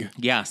bag.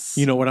 Yes.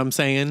 You know what I'm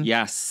saying?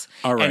 Yes.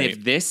 All right. And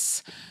if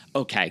this,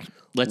 okay,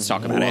 let's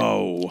talk about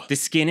it. The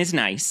skin is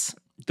nice.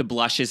 The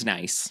blush is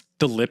nice.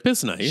 The lip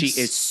is nice. She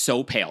is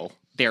so pale.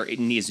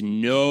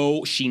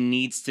 She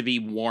needs to be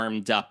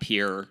warmed up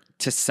here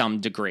to some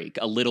degree.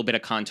 A little bit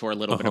of contour, a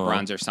little bit of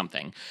bronzer,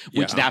 something.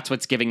 Which that's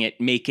what's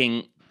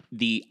making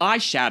the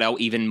eyeshadow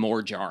even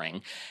more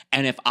jarring.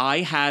 And if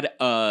I had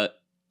a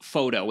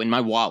photo in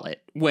my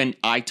wallet when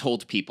I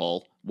told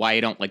people why I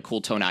don't like cool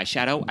tone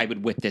eyeshadow, I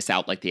would whip this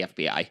out like the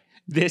FBI.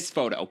 This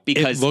photo,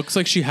 because it looks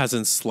like she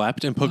hasn't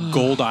slept and put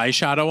gold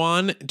eyeshadow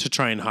on to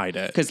try and hide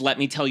it. Because let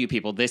me tell you,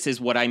 people, this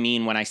is what I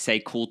mean when I say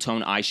cool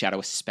tone eyeshadow,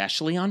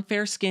 especially on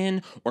fair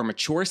skin or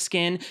mature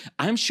skin.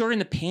 I'm sure in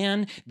the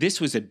pan,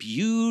 this was a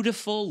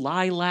beautiful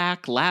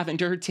lilac,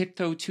 lavender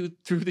tiptoe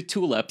through the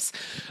tulips.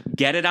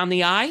 Get it on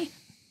the eye,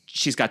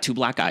 she's got 2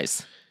 black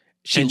eyes.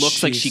 She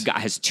looks like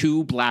has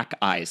 2 black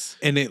eyes.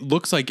 And it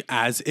looks like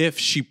as if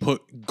she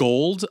put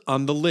gold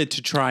on the lid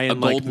to try and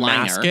like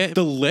mask it.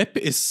 The lip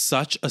is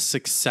such a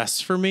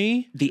success for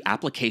me. The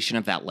application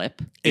of that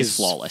lip is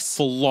flawless.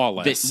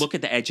 Look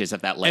at the edges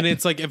of that lip. And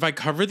it's like if I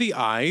cover the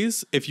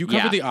eyes, if you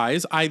cover the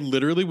eyes, I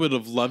literally would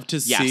have loved to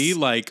see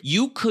like...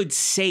 You could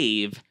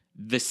save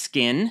the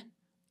skin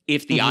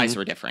if the eyes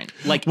were different.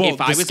 Like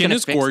if I was the skin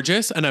is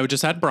gorgeous and I would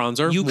just add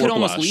bronzer. You could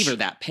almost leave her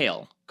that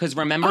pale. Because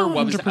remember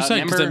what was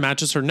 100% because it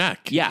matches her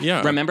neck.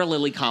 Yeah. Remember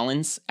Lily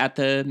Collins at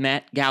the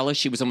Met Gala?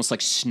 She was almost like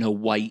Snow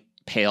White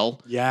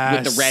pale.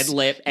 Yes. With the red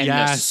lip and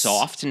the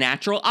soft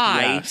natural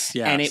eye. Yes.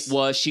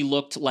 And she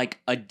looked like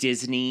a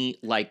Disney,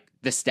 like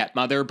the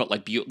stepmother, but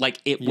like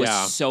it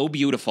was so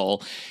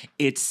beautiful.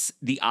 It's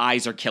the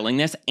eyes are killing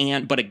this.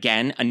 But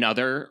again,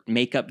 another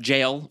makeup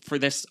jail for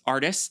this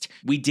artist.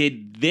 We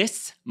did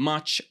this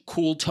much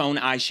cool tone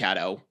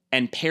eyeshadow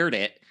and paired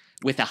it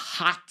with a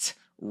hot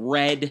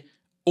red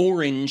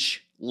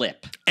orange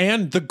lip.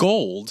 And the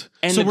gold.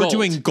 So we're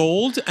doing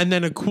gold and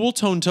then a cool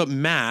tone to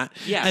matte.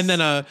 Yes. And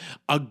then a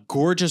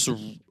gorgeous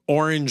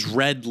orange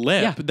red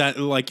lip that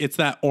like it's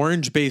that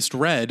orange based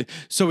red.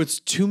 So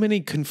it's too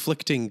many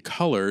conflicting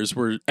colors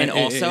where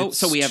so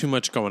we have too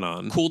much going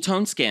on. Cool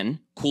tone skin,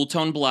 cool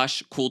tone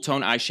blush, cool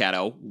tone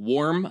eyeshadow,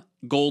 warm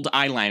gold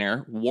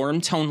eyeliner, warm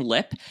tone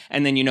lip,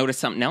 and then you notice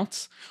something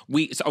else?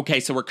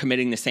 So we're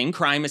committing the same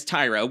crime as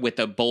Tyra with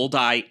a bold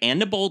eye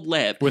and a bold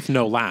lip. With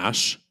no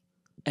lash.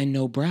 And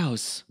no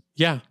brows.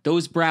 Yeah.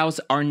 Those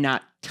brows are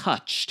not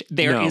touched.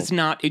 There is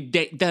not...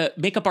 the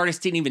makeup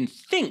artist didn't even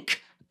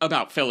think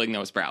about filling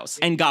those brows.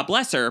 And God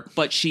bless her,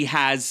 but she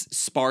has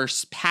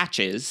sparse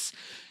patches.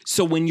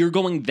 So when you're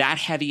going that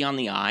heavy on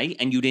the eye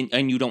and you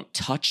don't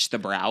touch the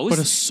brows... But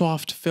a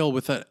soft fill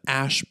with an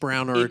ash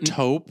brown or a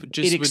taupe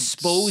just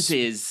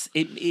exposes...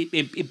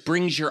 It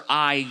brings your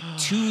eye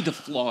to the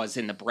flaws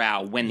in the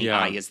brow when the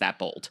eye is that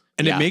bold.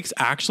 And it makes,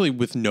 actually,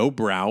 with no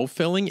brow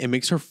filling, it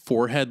makes her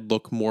forehead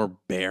look more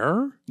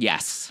bare.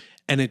 Yes.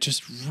 And it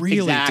just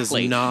really does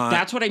not...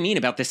 That's what I mean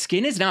about the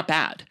skin is not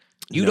bad.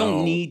 You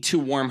don't need to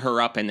warm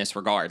her up in this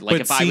regard. Like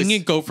but seeing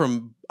it go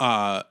from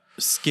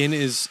skin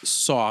is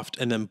soft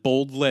and then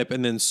bold lip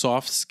and then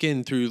soft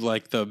skin through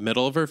like the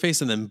middle of her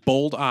face and then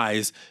bold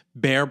eyes,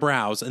 bare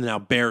brows, and now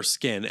bare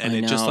skin. And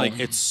it just like,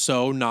 it's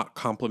so not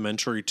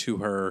complimentary to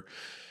her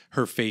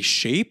face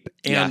shape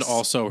and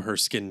also her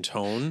skin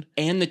tone.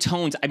 And the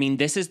tones. I mean,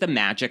 this is the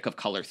magic of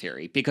color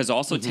theory, because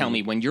also tell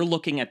me, when you're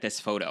looking at this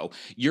photo,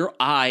 your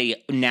eye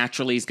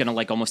naturally is going to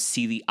like almost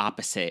see the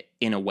opposite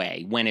in a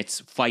way when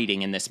it's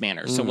fighting in this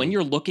manner. So when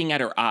you're looking at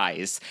her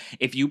eyes,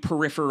 if you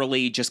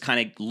peripherally just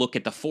kind of look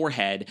at the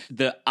forehead,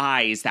 the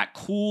eyes, that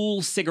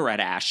cool cigarette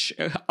ash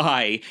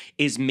eye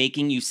is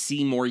making you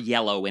see more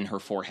yellow in her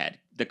forehead.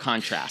 The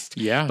contrast.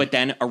 Yeah. But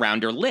then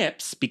around her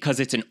lips, because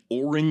it's an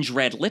orange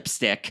red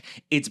lipstick,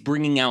 it's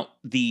bringing out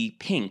the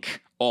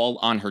pink all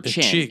on her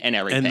chin and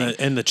everything.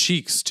 And the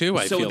cheeks too,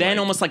 I feel So then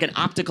almost like an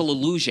optical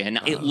illusion,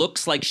 it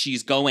looks like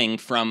she's going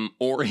from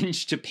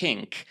orange to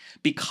pink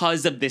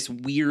because of this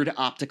weird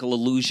optical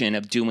illusion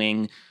of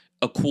doing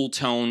a cool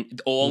tone,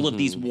 all of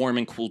these warm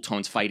and cool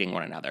tones fighting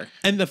one another.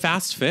 And the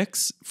fast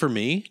fix for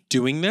me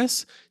doing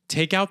this,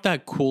 take out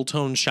that cool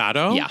tone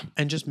shadow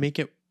and just make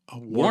it a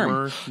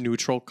warmer,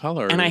 neutral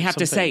color. And I have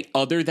to say,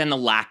 other than the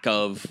lack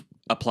of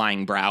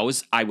applying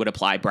brows, I would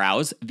apply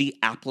brows. The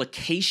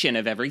application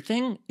of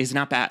everything is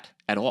not bad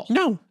at all.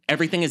 No.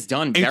 Everything is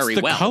done very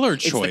well. It's the color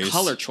choice. It's the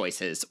color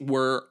choices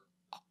were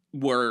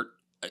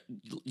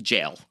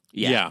jail.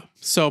 Yeah.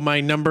 So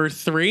my number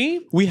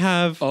 3, we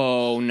have...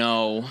 Oh,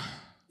 no.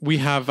 We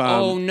have...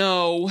 oh,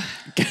 no.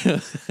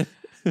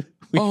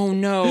 Oh,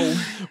 no.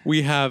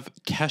 We have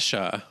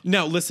Kesha.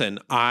 Now, listen,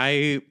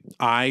 I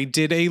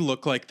did a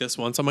look like this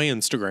once on my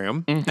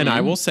Instagram. Mm-hmm. And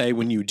I will say,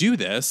 when you do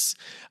this,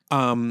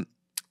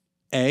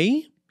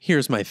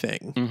 here's my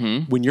thing.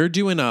 Mm-hmm. When you're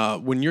doing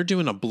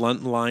a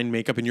blunt line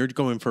makeup and you're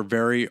going for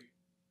very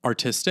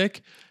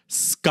artistic,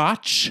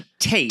 Scotch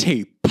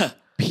tape.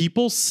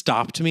 People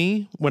stopped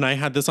me when I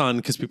had this on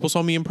because people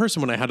saw me in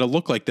person when I had a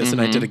look like this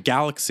and I did a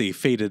galaxy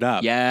faded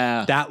up.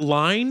 Yeah. That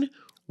line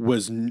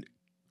was...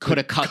 Could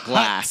have cut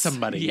glass.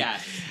 Somebody. Yeah.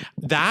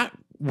 That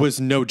was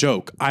no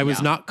joke. I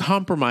was not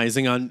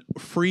compromising on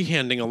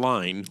freehanding a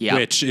line,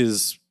 which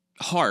is...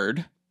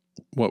 hard.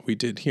 What we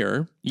did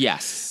here.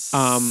 Yes.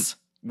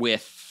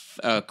 With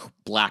a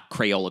black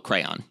Crayola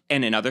crayon.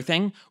 And another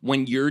thing,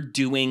 when you're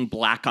doing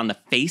black on the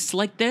face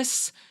like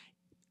this,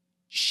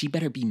 she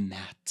better be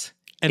matte.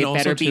 And it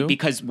better be,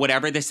 because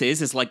whatever this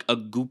is like a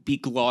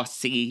goopy,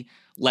 glossy,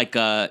 like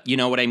a, you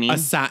know what I mean? A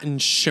satin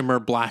shimmer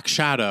black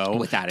shadow.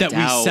 Without a doubt.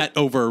 That we set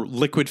over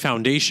liquid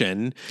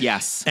foundation.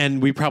 Yes.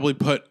 And we probably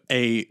put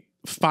a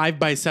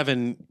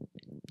 5x7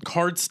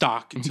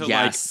 cardstock to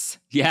Yes.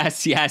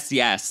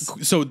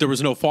 So there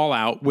was no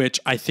fallout, which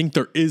I think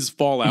there is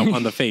fallout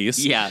on the face.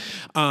 Yeah.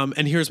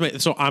 And here's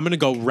so I'm going to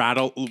go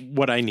rattle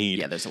what I need.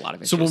 Yeah, there's a lot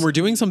of issues. So when we're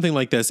doing something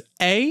like this,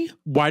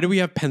 why do we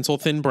have pencil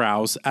thin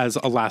brows as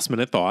a last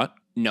minute thought?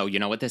 No, you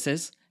know what this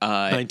is?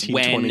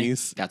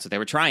 1920s. That's what they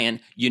were trying.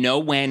 You know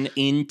when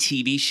in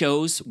TV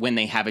shows, when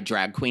they have a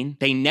drag queen,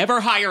 they never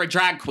hire a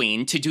drag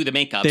queen to do the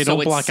makeup. They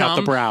don't block out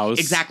the brows.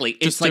 Exactly.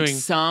 It's like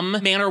some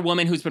man or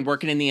woman who's been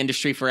working in the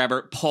industry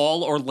forever,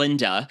 Paul or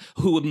Linda,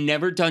 who have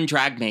never done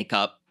drag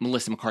makeup.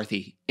 Melissa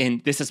McCarthy.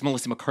 And this is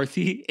Melissa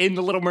McCarthy in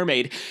The Little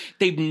Mermaid.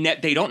 They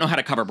don't know how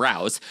to cover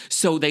brows.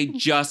 So they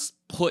just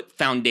put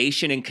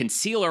foundation and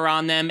concealer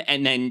on them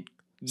and then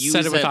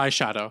set it with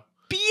eyeshadow.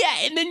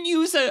 Yeah, and then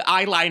use an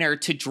eyeliner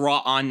to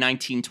draw on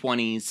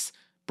 1920s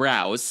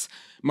brows,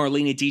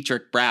 Marlene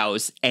Dietrich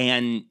brows,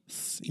 and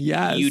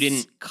you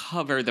didn't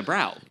cover the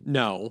brow.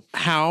 No.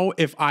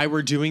 If I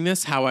were doing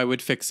this, how I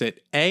would fix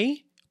it.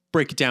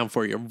 Break it down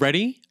for you.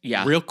 Ready?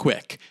 Yeah. Real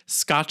quick.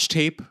 Scotch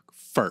tape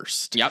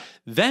first. Yep.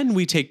 Then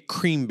we take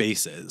cream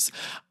bases.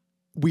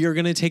 We are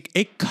going to take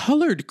a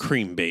colored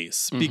cream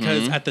base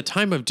because at the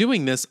time of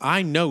doing this,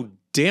 I know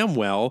damn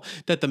well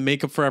that the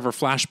Makeup Forever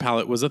Flash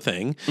palette was a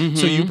thing.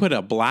 So you put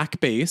a black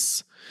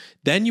base,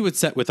 then you would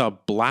set with a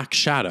black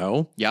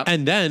shadow. Yep.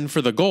 And then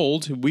for the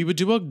gold, we would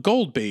do a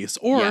gold base.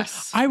 Or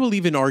I will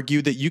even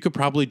argue that you could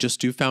probably just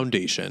do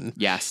foundation.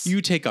 Yes.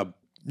 You take a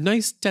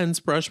nice dense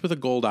brush with a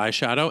gold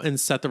eyeshadow and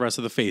set the rest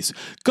of the face.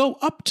 Go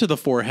up to the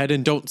forehead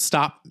and don't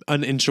stop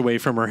an inch away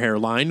from her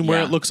hairline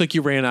where it looks like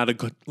you ran out of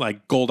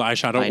gold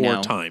eyeshadow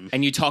or time.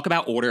 And you talk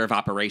about order of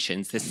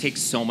operations. This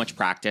takes so much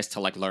practice to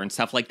learn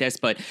stuff like this.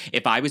 But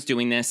if I was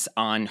doing this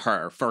on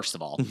her, first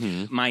of all,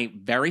 my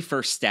very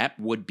first step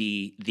would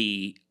be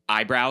the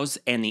eyebrows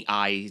and the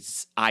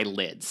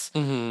eyelids.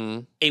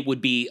 It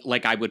would be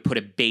like I would put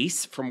a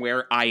base from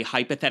where I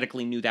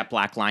hypothetically knew that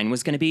black line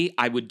was going to be.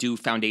 I would do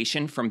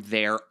foundation from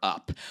there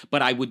up,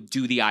 but I would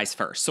do the eyes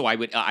first. So I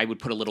would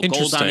put a little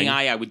gold on the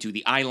eye. I would do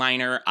the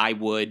eyeliner. I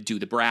would do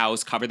the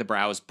brows, cover the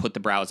brows, put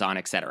the brows on,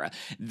 etc.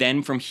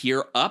 Then from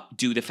here up,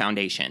 do the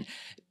foundation.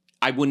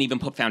 I wouldn't even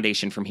put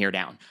foundation from here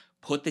down.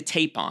 Put the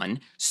tape on,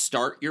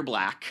 start your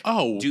black,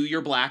 do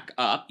your black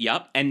up,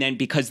 and then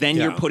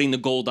you're putting the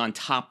gold on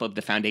top of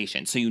the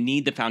foundation. So you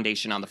need the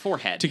foundation on the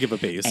forehead. To give a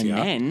base, and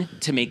then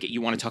to make it, you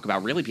want to talk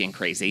about really being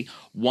crazy,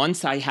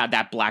 once I had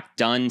that black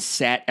done,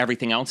 set,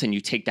 everything else, and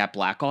you take that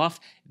black off,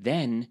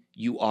 then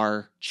you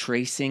are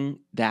tracing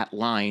that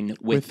line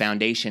with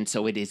foundation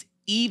so it is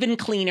even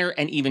cleaner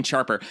and even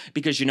sharper.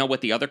 Because you know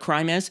what the other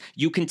crime is?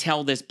 You can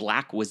tell this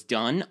black was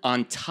done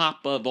on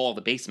top of all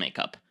the base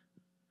makeup.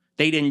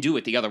 They didn't do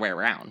it the other way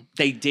around.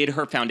 They did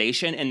her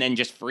foundation and then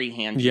just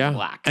freehand the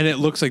black. And it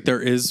looks like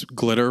there is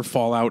glitter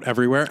fallout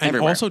everywhere. And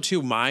also,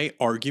 too, my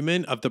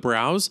argument of the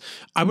brows,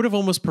 I would have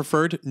almost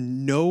preferred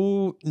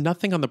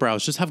nothing on the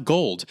brows. Just have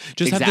gold.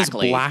 Just have this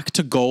black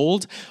to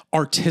gold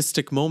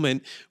artistic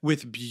moment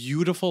with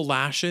beautiful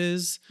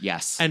lashes.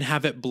 Yes. And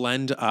have it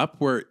blend up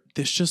where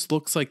this just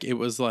looks like it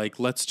was like,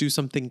 let's do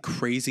something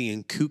crazy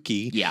and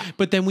kooky. Yeah.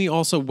 But then we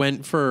also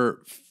went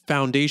for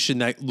foundation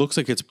that looks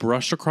like it's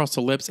brushed across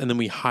the lips, and then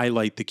we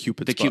highlight the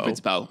Cupid's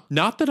bow.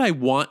 Not that I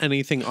want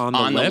anything on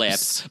the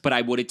lips, but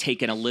I would have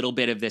taken a little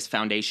bit of this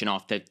foundation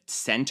off the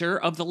center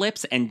of the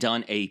lips and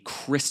done a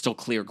crystal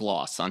clear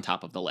gloss on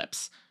top of the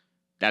lips.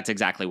 That's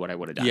exactly what I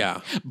would have done. Yeah.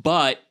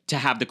 But to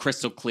have the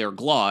crystal clear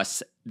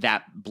gloss,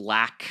 that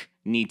black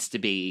needs to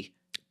be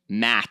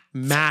matte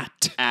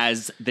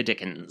as the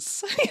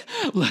Dickens.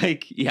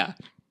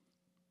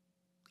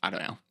 I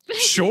don't know.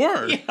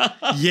 Sure.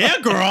 Yeah,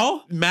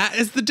 girl. Matt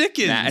is the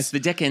Dickens. Matt is the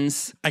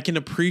Dickens. I can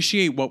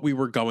appreciate what we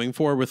were going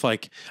for with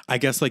like, I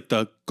guess like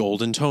the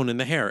golden tone in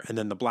the hair and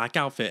then the black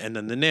outfit and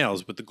then the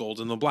nails with the gold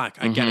and the black.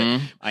 I get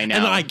it. I know.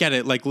 And I get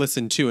it. Like,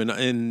 listen too,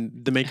 in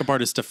the makeup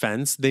artist's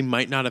defense, they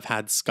might not have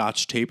had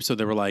Scotch tape. So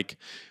they were like,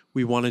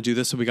 we want to do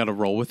this, so we got to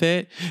roll with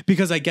it.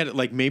 Because I get it.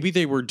 Like, maybe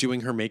they were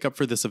doing her makeup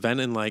for this event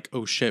and like,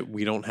 oh shit,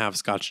 we don't have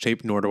Scotch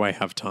tape, nor do I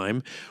have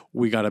time.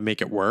 We got to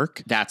make it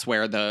work. That's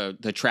where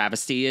the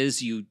travesty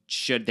is.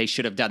 They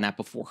should have done that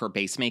before her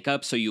base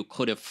makeup, so you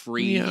could have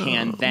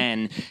freehand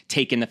then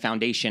taken the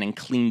foundation and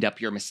cleaned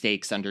up your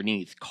mistakes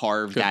underneath,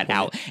 carved that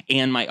out.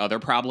 And my other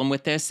problem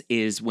with this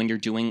is when you're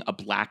doing a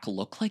black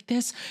look like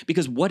this,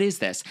 because what is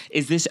this?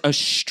 Is this a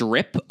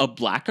strip of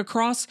black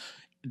across?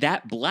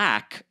 That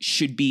black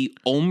should be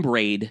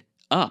ombre'd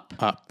up.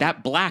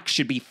 That black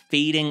should be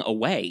fading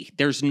away.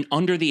 There's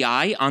under the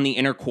eye on the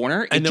inner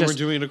corner. And then we're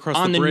doing it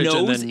across the bridge nose,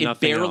 and then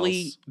nothing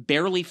it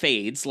barely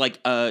fades, like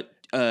a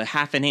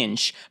half an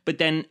inch. But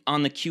then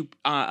on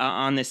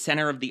on the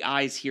center of the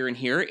eyes here and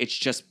here, it's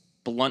just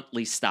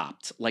bluntly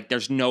stopped. Like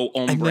there's no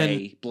ombre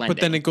blending. But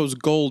then it goes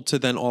gold to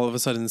then all of a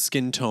sudden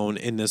skin tone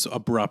in this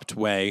abrupt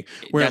way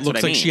where it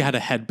looks like she had a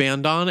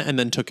headband on and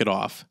then took it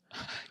off.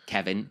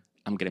 Kevin,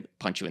 I'm going to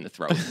punch you in the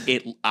throat.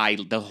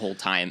 The whole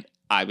time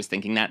I was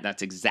thinking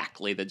that's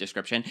exactly the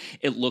description.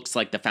 It looks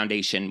like the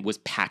foundation was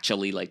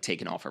patchily like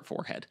taken off her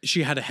forehead.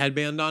 She had a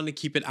headband on to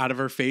keep it out of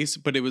her face,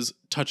 but it was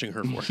touching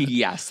her forehead.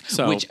 Yes.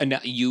 So when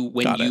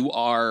you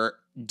are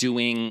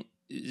doing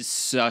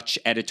such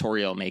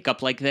editorial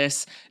makeup like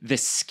this, the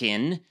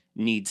skin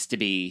needs to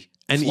be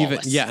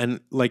flawless.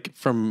 And like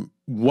from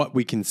what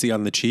we can see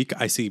on the cheek,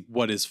 I see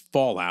what is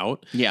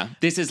fallout. Yeah.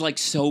 This is like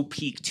so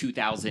peak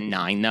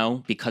 2009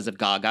 though, because of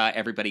Gaga.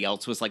 Everybody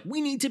else was like,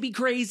 we need to be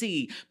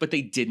crazy, but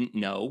they didn't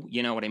know.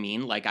 You know what I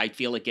mean? Like, I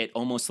feel like it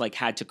almost like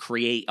had to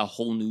create a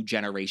whole new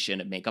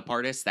generation of makeup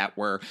artists that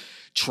were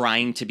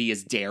trying to be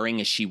as daring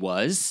as she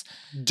was.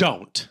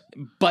 Don't.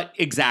 But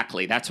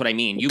exactly. That's what I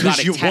mean. You got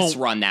to test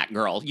run that,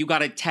 girl. You got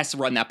to test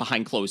run that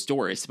behind closed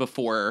doors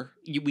before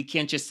we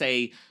can't just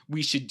say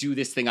we should do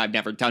this thing I've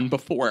never done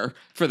before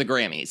for the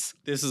Grammys.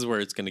 This is where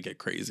it's going to get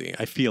crazy.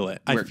 I feel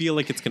it. I feel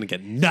like it's going to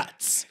get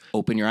nuts.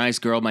 Open your eyes,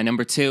 girl. My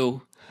number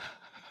 2.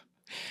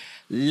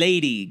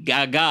 Lady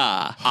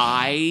Gaga.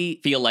 I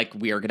feel like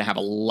we are going to have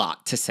a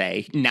lot to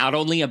say, not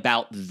only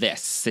about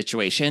this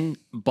situation,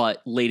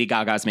 but Lady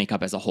Gaga's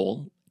makeup as a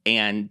whole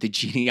and the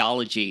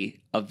genealogy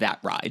of that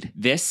ride.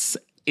 This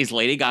is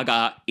Lady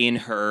Gaga in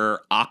her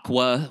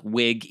aqua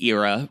wig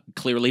era,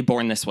 clearly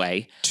born this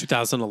way.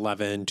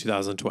 2011,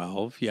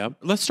 2012. Yep.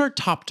 Let's start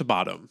top to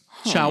bottom,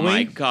 shall we? Oh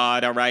my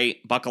God. All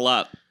right. Buckle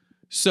up.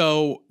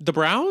 So the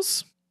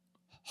brows?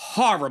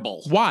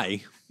 Horrible.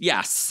 Why?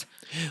 Yes.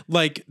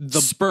 Like the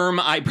sperm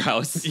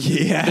eyebrows.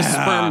 Yeah. The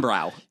sperm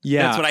brow.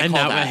 Yeah. That's what I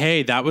call that.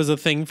 Hey, that was a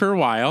thing for a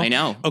while. I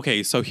know.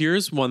 Okay, so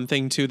here's one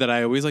thing too that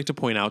I always like to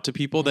point out to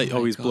people that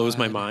always blows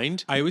my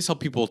mind. I always tell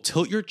people,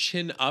 tilt your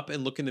chin up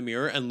and look in the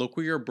mirror and look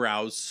where your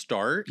brows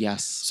start.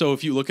 Yes. So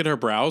if you look at her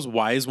brows,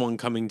 why is one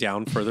coming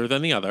down further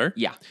than the other?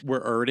 Yeah.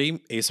 We're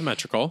already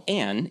asymmetrical.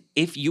 And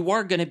if you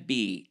are going to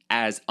be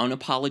as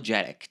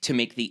unapologetic to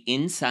make the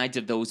insides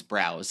of those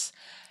brows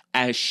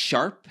as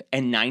sharp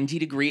and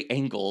 90-degree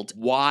angled,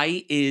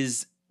 why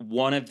is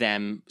one of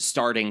them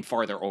starting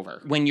farther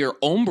over? When you're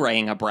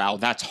ombreing a brow,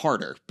 that's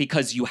harder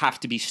because you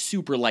have to be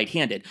super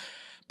light-handed.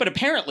 But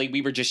apparently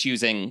we were just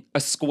using a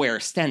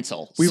square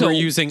stencil. We were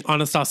using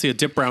Anastasia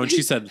Dip Brow and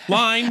she said,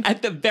 line.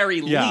 At the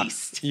very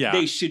least,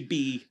 they should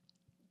be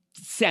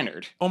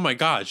centered. Oh my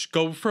gosh.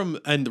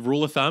 And the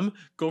rule of thumb,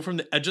 go from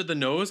the edge of the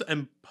nose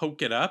and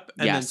poke it up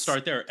and then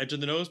start there. Edge of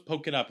the nose,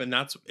 poke it up. And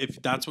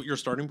if that's what your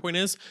starting point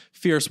is,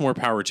 fierce, more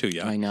power to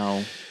you. I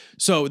know.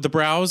 So the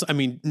brows, I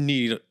mean,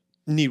 need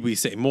we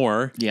say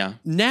more? Yeah.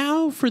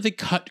 Now for the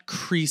cut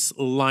crease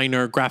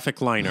liner,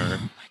 graphic liner.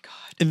 Oh my God.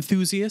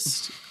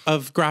 Enthusiast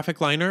of graphic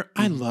liner.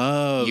 I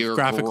love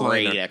graphic liner.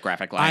 You're great at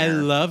graphic liner. I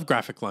love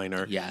graphic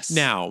liner. Yes.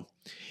 Now,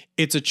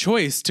 it's a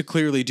choice to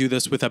clearly do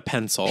this with a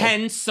pencil.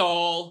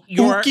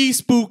 Spooky,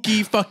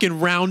 spooky,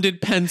 fucking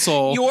rounded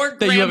pencil. Your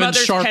that you haven't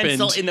grandmother's sharpened.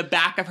 pencil in the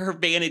back of her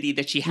vanity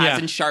that she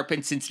hasn't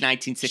sharpened since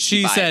 1965.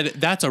 She said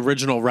that's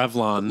original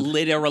Revlon.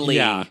 Literally.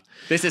 Yeah.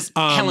 This is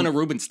Helena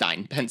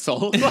Rubinstein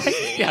pencil.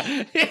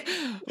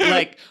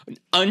 Like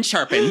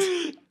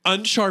unsharpened.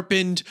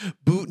 Unsharpened,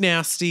 boot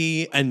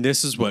nasty, and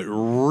this is what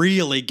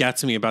really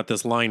gets me about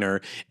this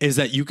liner is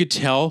that you could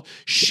tell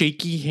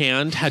Shaky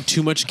Hand had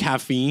too much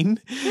caffeine,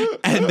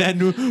 and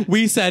then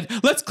we said,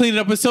 let's clean it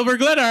up with silver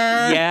glitter.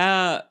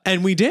 Yeah.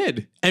 And we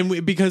did.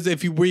 And because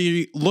if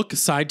we look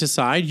side to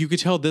side, you could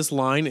tell this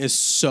line is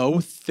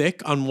so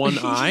thick on one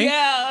eye.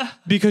 Yeah.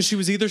 Because she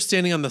was either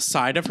standing on the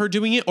side of her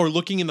doing it or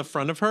looking in the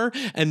front of her.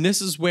 And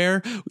this is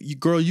where,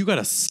 girl, you got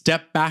to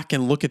step back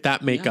and look at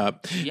that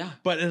makeup. Yeah.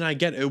 But, and I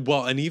get it.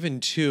 Well, and even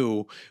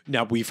too,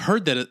 now we've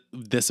heard that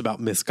this about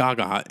Miss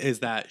Gaga is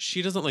that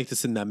she doesn't like to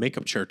sit in that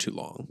makeup chair too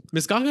long.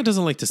 Miss Gaga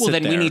doesn't like to sit there.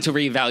 Well, then we need to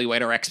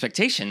reevaluate our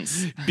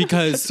expectations.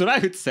 Because that's what I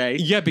would say.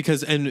 Yeah,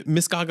 because and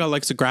Miss Gaga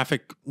likes a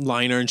graphic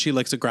liner, and she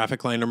likes a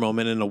graphic liner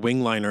moment and a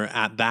wing liner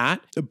at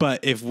that.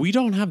 But if we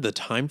don't have the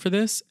time for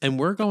this, and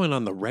we're going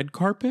on the red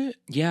carpet,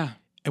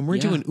 and we're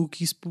doing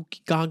ookie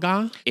spooky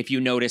Gaga. If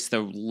you notice the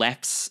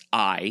left's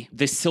eye,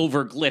 the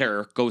silver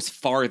glitter goes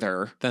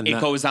farther.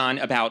 It goes on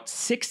about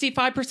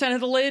 65%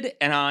 of the lid,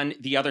 and on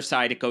the other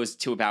side, it goes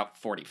to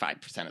about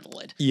 45% of the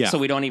lid. Yeah. So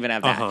we don't even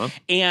have that.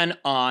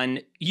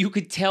 And you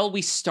could tell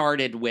we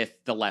started with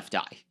the left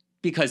eye.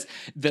 Because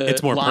the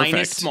line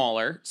is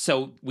smaller,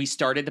 so we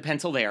started the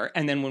pencil there,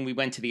 and then when we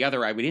went to the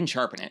other eye, we didn't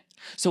sharpen it.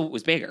 So it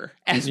was bigger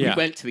as we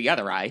went to the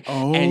other eye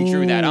and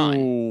drew that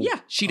on. Yeah,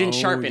 she didn't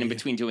sharpen in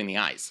between doing the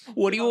eyes.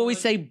 What do you always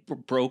say?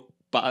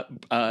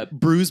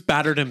 Bruised,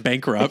 battered, and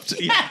bankrupt.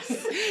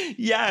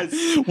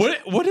 Yes.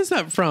 What is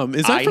that from?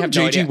 Is that from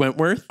J.G.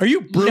 Wentworth? Are you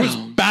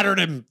bruised, battered,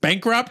 and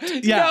bankrupt?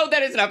 Yeah. No,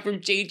 that is not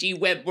from J.G.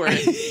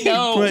 Wentworth.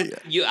 No.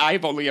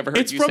 I've only ever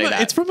heard you say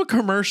that. It's from a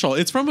commercial.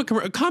 It's from a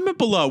comment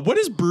below. What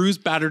is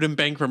bruised, battered, and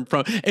bankrupt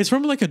from? It's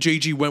from like a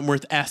J.G.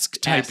 Wentworth-esque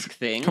type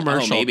thing.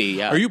 Commercial. Oh, maybe,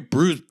 yeah. Are you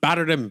bruised,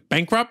 battered, and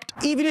bankrupt?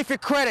 Even if your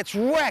credit's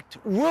wrecked,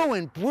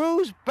 ruined,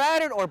 bruised,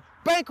 battered, or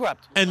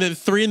bankrupt. And then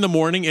 3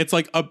 a.m, it's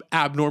like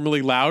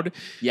abnormally loud.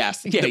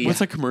 Yes. What's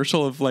a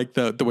commercial of like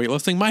the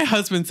weightlifting? My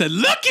husband said,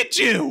 "Look at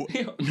you."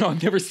 No,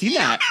 I've never seen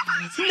that.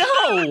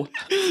 No.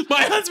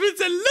 My husband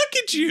said, "Look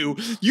at you.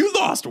 You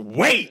lost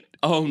weight."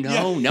 Oh,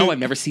 no, I've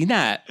never seen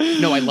that.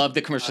 No, I love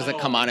the commercials that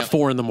come on at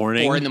 4 a.m. 4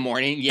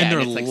 a.m, yeah. And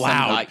they're like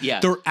loud.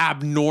 They're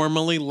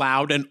abnormally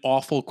loud and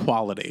awful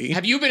quality.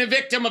 Have you been a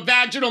victim of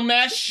vaginal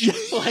mesh?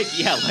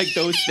 like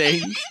those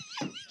things.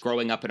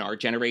 Growing up in our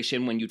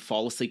generation, when you'd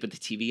fall asleep with the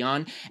TV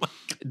on,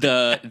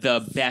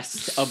 the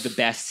best of the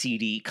best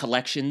CD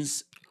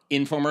collections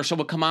infomercial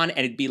would come on, and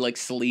it'd be like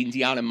Celine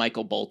Dion and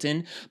Michael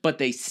Bolton, but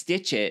they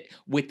stitch it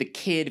with the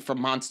kid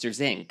from Monsters,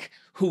 Inc.,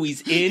 who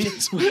he's in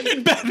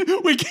bed,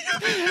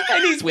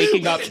 and he's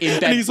waking up in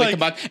bed, and he's like,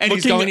 and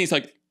he's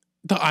like,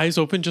 the eyes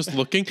open, just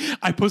looking.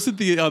 I posted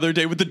the other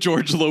day with the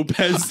George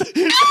Lopez.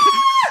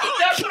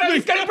 That's what I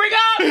was gonna bring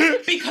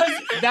up, because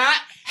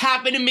that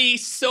happened to me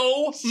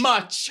so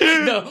much.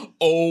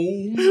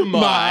 Oh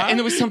my. And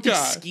there was something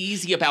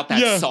skeezy about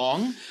that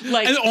song.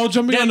 Like, and all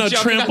jumping on a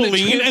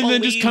trampoline and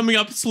then just coming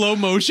up slow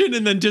motion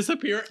and then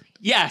disappear.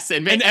 Yes.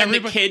 And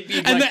the kid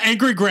being and the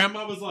angry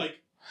grandma was like,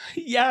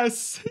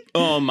 yes.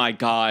 Oh my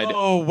God.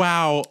 Oh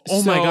wow.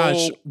 Oh my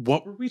gosh.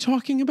 What were we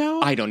talking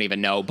about? I don't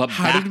even know. But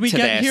how did we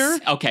get here?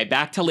 Okay,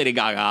 back to Lady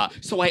Gaga.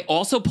 So I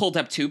also pulled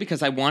up too,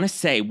 because I want to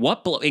say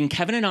and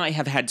Kevin and I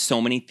have had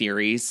so many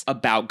theories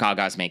about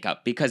Gaga's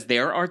makeup, because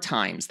there are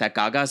times that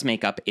Gaga's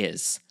makeup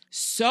is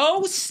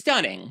so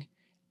stunning,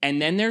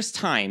 and then there's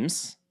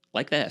times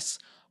like this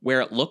where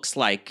it looks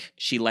like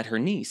she let her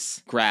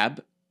niece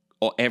grab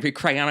every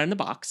crayon in the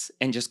box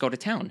and just go to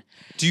town.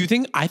 Do you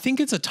think? I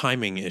think it's a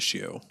timing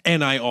issue.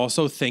 And I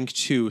also think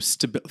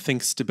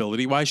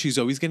stability wise, she's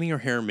always getting her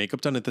hair and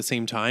makeup done at the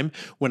same time.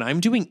 When I'm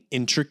doing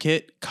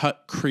intricate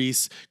cut,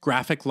 crease,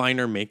 graphic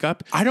liner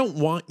makeup, I don't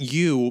want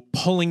you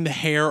pulling the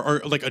hair or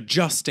like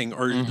adjusting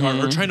or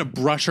trying to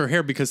brush her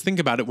hair, because think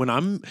about it.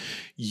 When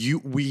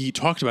we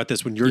talked about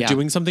this, when you're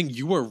doing something,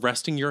 you are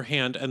resting your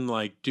hand and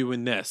like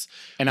doing this.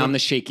 And I'm the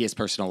shakiest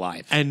person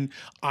alive. And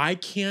I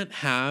can't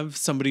have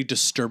somebody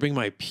disturbing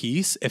my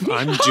peace if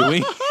I'm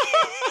doing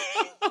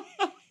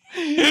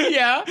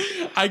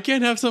I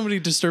can't have somebody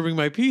disturbing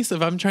my peace if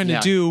I'm trying to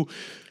do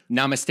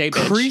namaste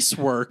bitch. Crease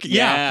work.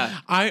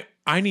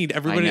 I need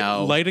everybody to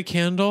light a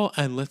candle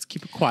and let's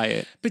keep it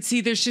quiet. But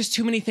see, there's just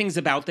too many things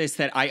about this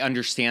that I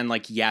understand.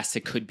 Like, yes,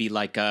 it could be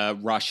like a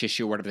rush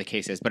issue or whatever the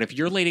case is. But if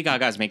you're Lady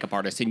Gaga's makeup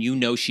artist and you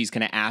know she's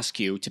going to ask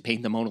you to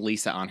paint the Mona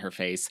Lisa on her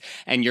face,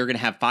 and you're going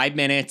to have 5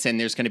 minutes and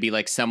there's going to be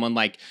like someone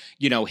like,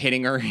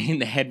 hitting her in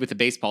the head with a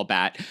baseball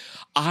bat,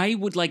 I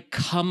would like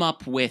come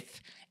up with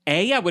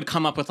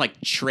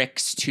like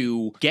tricks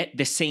to get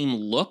the same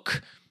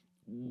look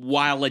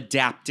while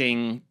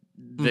adapting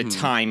the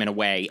time in a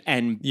way.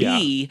 And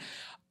B,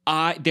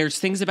 there's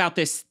things about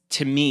this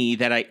to me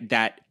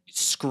that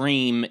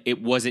scream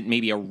it wasn't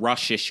maybe a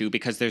rush issue,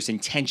 because there's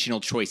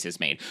intentional choices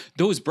made.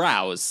 Those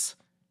brows,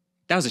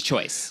 that was a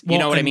choice. You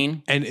know what I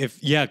mean? And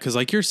because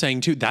like you're saying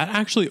too, that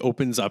actually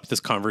opens up this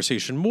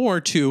conversation more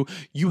to,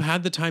 you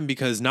had the time,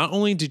 because not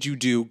only did you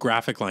do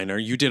graphic liner,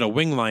 you did a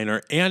wing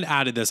liner and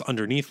added this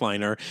underneath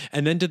liner,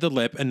 and then did the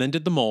lip, and then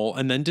did the mole,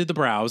 and then did the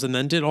brows, and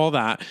then did all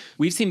that.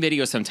 We've seen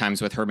videos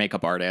sometimes with her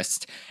makeup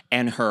artist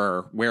and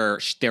her where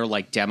they're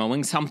like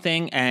demoing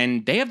something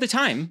and they have the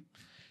time,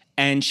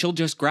 and she'll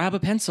just grab a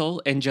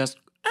pencil and just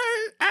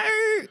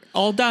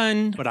all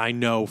done. But I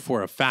know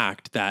for a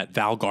fact that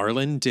Val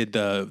Garland did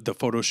the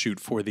photo shoot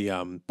for the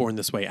Born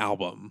This Way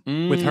album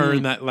with her,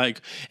 and that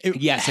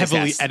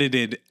heavily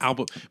edited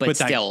album, but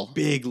still that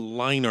big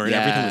liner and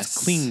everything was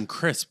clean,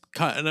 crisp,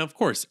 cut, and of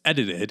course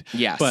edited.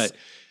 Yes, but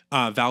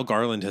Val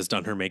Garland has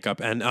done her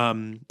makeup,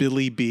 and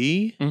Billy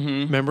B,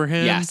 remember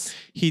him? Yes.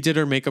 He did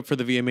her makeup for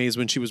the VMAs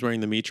when she was wearing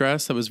the meat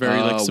dress. That was very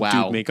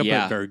subdued makeup,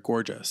 but very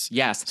gorgeous.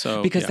 Yes.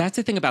 So because that's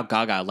the thing about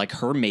Gaga, like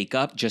her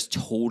makeup just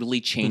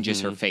totally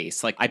changes her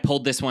face. Like I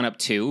pulled this one up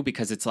too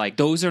because it's like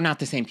those are not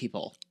the same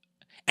people.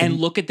 And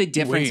look at the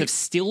difference of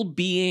still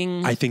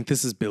being. I think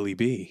this is Billy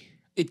B.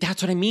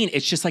 That's what I mean.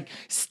 It's just like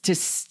to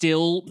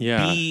still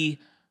be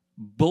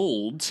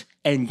bold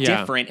and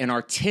different and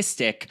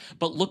artistic,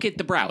 but look at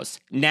the brows.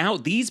 Now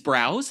these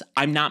brows,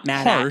 I'm not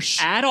mad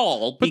at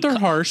all. But they're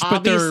harsh.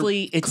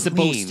 Obviously, but they're it's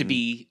supposed to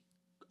be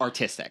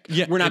artistic.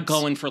 Yeah, we're not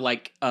going for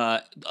like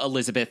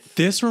Elizabeth.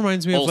 This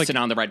reminds me Olsen of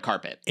like on the red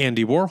carpet.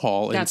 Andy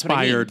Warhol That's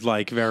inspired, what I mean.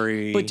 like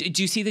very. But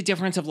do you see the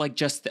difference of like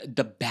just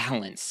the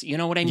balance? You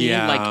know what I mean?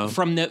 Yeah. Like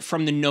from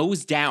the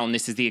nose down,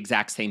 this is the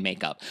exact same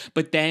makeup.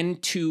 But then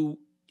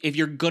if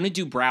you're gonna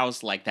do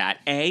brows like that,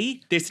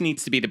 this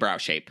needs to be the brow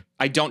shape.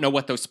 I don't know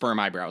what those sperm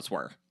eyebrows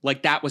were.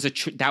 Like that was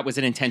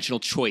an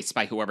intentional choice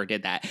by whoever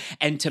did that.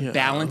 And to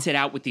balance it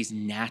out with these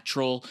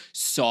natural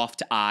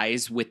soft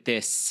eyes with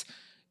this,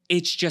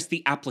 it's just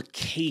the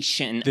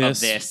application of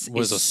this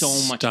was is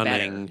so much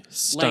better.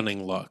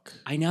 Stunning look.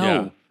 I know.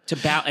 Yeah.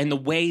 And the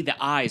way the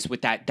eyes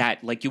with that,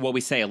 like you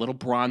always say, a little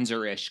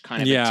bronzer-ish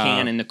kind of a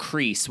tan in the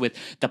crease with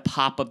the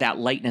pop of that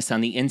lightness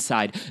on the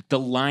inside, the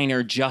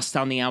liner just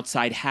on the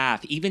outside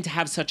half. Even to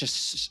have such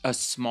a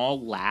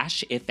small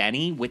lash, if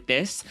any, with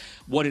this,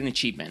 what an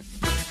achievement.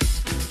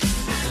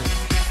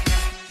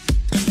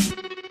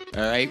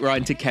 All right, we're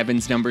on to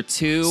Kevin's number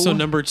 2. So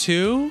number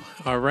 2,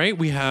 all right,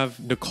 we have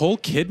Nicole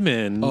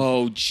Kidman.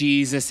 Oh,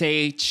 Jesus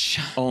H.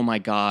 Oh, my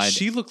God.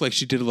 She looked like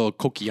she did a little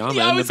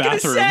Kokiana in the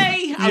bathroom.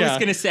 I was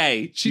going to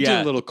say. She did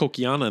a little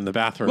Kokiana in the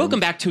bathroom. Welcome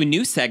back to a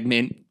new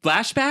segment,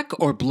 Flashback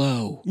or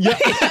Blow? Yeah.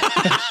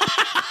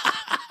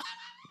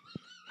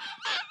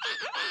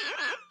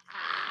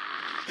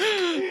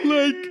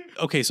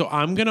 Okay, so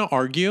I'm going to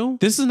argue,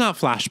 this is not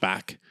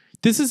flashback.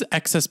 This is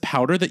excess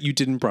powder that you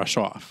didn't brush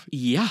off.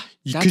 Yeah,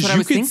 that's what I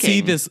was thinking. Because you can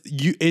see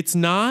this. It's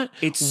not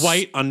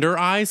white under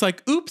eyes.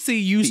 Like,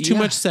 oopsie, used too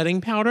much setting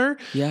powder.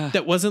 Yeah,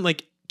 that wasn't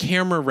like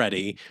camera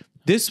ready.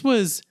 This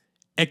was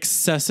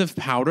excessive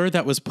powder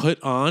that was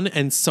put on,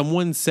 and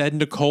someone said,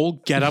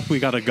 "Nicole, get up, we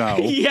gotta go."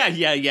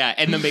 yeah.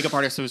 And the makeup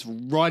artist was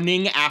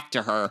running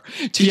after her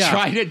to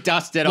try to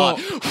dust it off.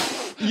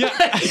 Yeah,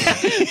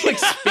 like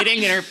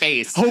spitting in her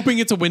face, hoping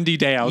it's a windy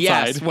day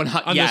outside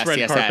on this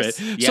red carpet.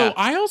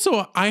 Yeah.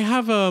 So I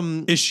have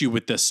issue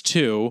with this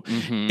too.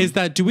 Is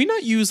that do we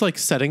not use like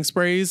setting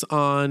sprays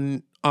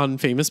on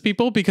famous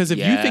people? Because if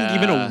you think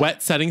even a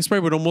wet setting spray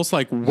would almost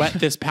like wet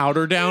this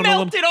powder down,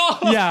 melt it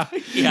off.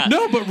 Yeah.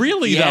 No, but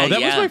really though,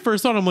 that was my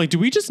first thought. I'm like, do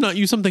we just not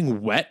use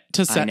something wet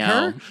to set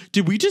her?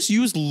 Did we just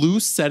use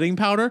loose setting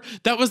powder?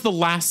 That was the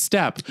last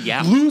step.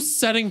 Yeah, loose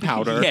setting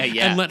powder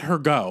and let her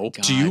go.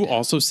 God. Do you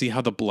also see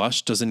how the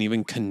blush doesn't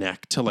even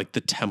connect to like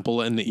the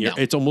temple and the ear?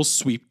 No. It's almost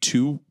sweep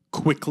too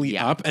quickly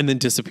up and then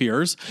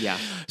disappears. Yeah.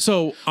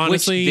 So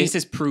honestly, this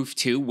is proof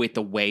too with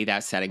the way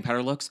that setting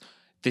powder looks.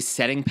 The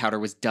setting powder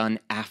was done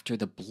after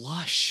the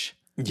blush.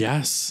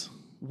 Yes.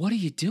 What are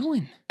you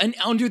doing? And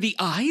under the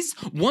eyes,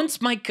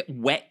 once my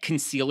wet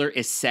concealer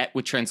is set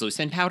with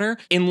translucent powder,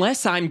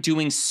 unless I'm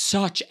doing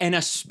such, and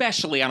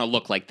especially on a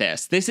look like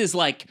this is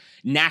like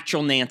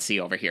natural Nancy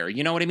over here.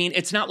 You know what I mean?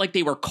 It's not like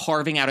they were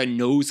carving out a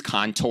nose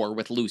contour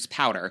with loose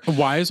powder.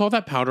 Why is all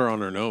that powder on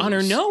her nose? On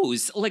her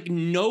nose. Like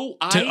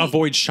to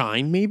avoid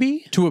shine,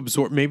 maybe? To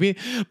absorb, maybe?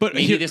 But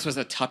maybe this was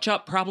a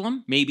touch-up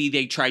problem. Maybe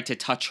they tried to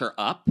touch her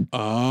up.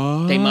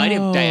 Oh. They might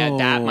have,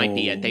 that might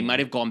be it. They might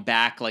have gone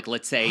back, like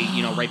let's say,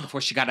 right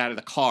before she got out of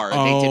the car,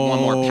 they did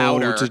one more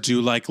powder. To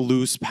do like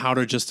loose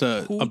powder just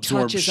to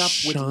absorb touches up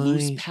shine? With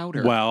loose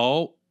powder?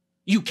 Well,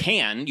 you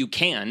can,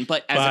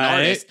 but as an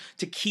artist,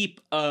 to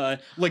keep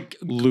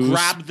loose.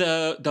 Grab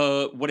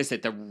the what is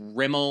it? The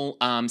Rimmel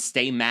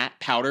Stay Matte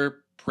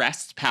powder,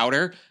 pressed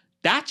powder.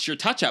 That's your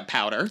touch-up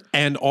powder.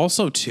 And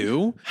also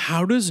too,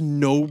 how does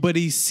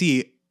nobody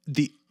see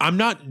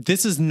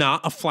this is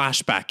not a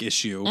flashback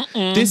issue.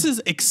 This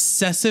is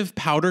excessive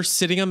powder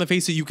sitting on the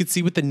face that you could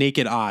see with the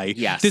naked eye.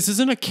 Yes. This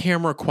isn't a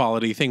camera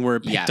quality thing where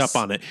it picked up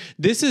on it.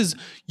 This is,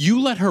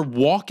 you let her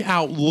walk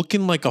out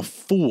looking like a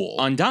fool.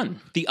 Undone.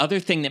 The other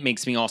thing that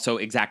makes me also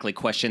exactly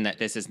question that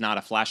this is not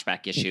a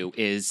flashback issue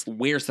is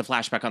where's the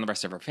flashback on the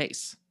rest of her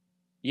face?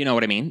 You know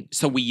what I mean?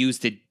 So we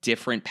used a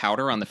different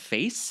powder on the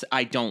face?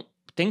 I don't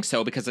think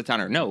so because it's on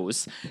her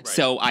nose. Right.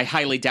 So I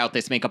highly doubt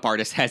this makeup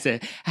artist has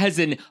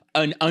an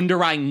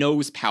under eye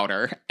nose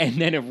powder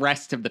and then a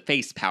rest of the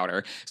face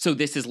powder. So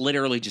this is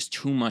literally just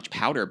too much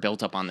powder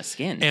built up on the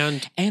skin.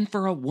 And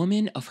for a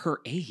woman of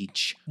her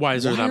age, why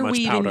is there that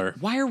much powder?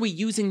 Why are we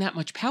using that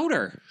much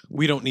powder?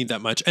 We don't need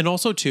that much. And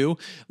also too,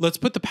 let's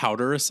put the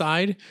powder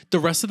aside. The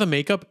rest of the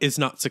makeup is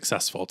not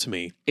successful to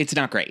me. It's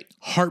not great.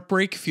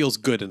 Heartbreak feels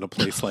good in a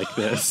place like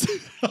this.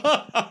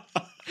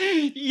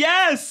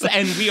 Yes,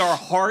 and we are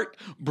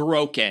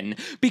heartbroken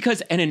because,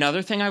 and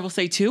another thing I will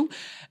say too,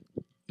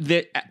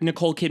 that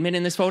Nicole Kidman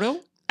in this photo,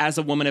 as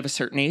a woman of a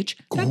certain age,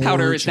 that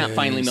powder is not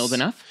finely milled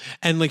enough.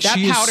 And like that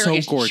she powder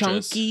is so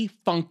gorgeous. Chunky,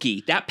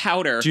 funky. That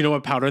powder. Do you know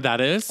what powder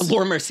that is?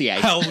 Laura Mercier.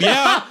 Hell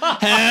yeah.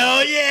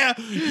 Hell yeah.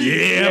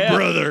 Yeah,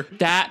 brother.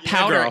 That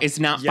powder is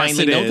not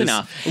finely milled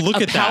enough.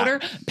 Look at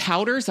that.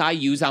 Powders I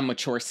use on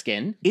mature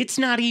skin, it's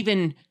not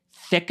even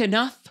thick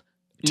enough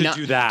to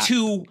do that.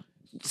 To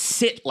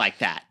sit like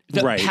that.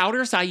 The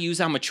powders I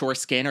use on mature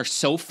skin are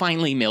so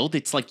finely milled,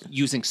 it's like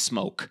using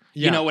smoke.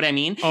 Yeah. You know what I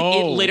mean? Oh,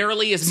 it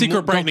literally is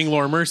secret brightening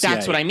Laura Mercier.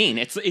 That's what I mean.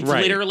 It's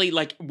literally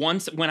like when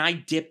I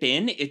dip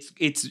in, it's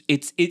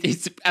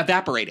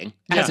evaporating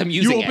as I'm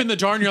using it. You open the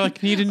jar and you're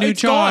like, need a new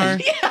jar. Gone.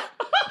 Yeah.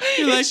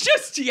 It's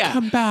just,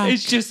 come back.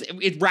 It's just,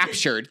 it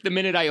raptured the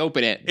minute I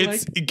open it.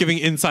 It's giving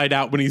Inside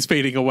Out when he's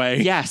fading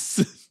away.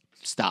 Yes.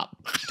 Stop.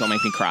 Don't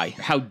make me cry.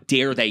 How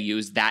dare they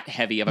use that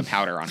heavy of a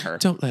powder on her?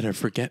 Don't let her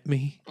forget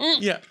me.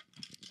 Yeah.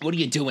 What are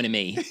you doing to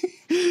me?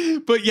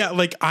 But yeah,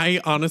 like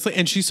I honestly,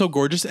 and she's so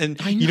gorgeous. And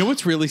you know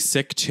what's really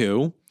sick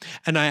too?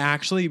 And I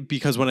actually,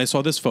 because when I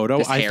saw this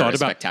photo, I thought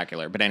about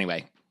spectacular. But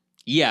anyway.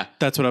 Yeah.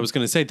 That's what I was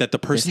going to say. That the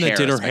person that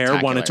did her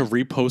hair wanted to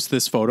repost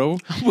this photo.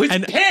 Was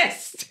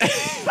pissed.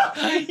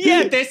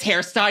 Yeah, this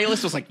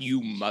hairstylist was like,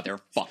 you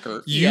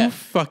motherfucker. You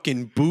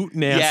fucking boot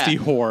nasty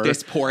whore.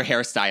 This poor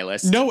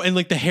hairstylist. No, and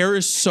like the hair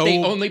is so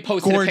They only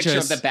posted gorgeous. a picture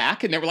of the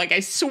back and they were like, I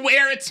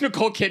swear it's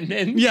Nicole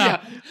Kidman.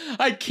 Yeah.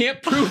 I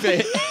can't prove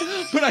it,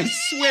 but I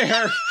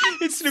swear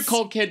it's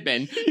Nicole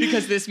Kidman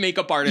because this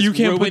makeup artist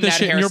ruined put this that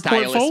shit in your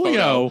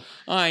portfolio. Photo.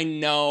 I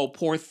know,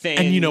 poor thing.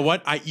 And you know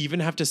what? I even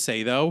have to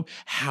say though,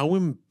 how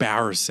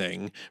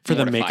embarrassing for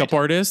the makeup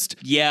artist.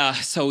 Yeah,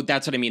 so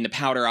that's what I mean. The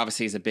powder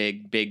obviously is a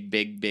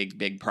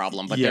big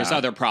problem, but there's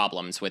other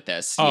problems with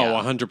this. Oh,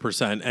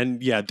 100%.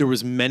 And yeah, there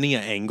was many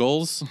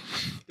angles.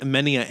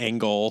 Many an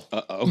angle.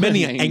 Uh-oh.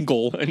 Many an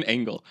angle. An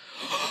angle.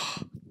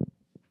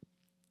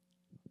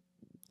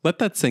 Let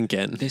that sink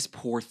in. This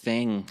poor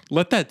thing.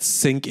 Let that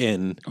sink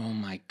in. Oh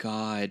my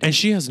God. And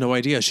she has no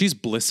idea. She's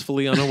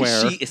blissfully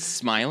unaware. She is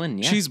smiling,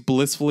 yeah. She's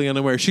blissfully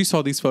unaware. She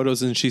saw these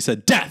photos and she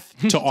said, death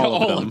to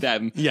all of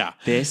them. Yeah.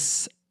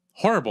 This.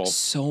 Horrible.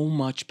 So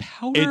much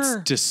powder. It's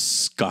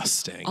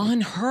disgusting.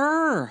 On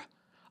her.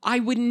 I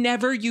would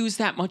never use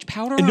that much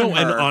powder on her. No,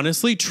 and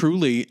honestly,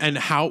 truly, and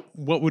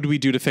what would we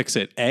do to fix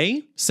it?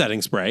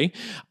 Setting spray.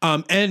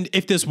 And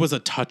if this was a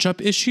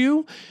touch-up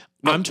issue,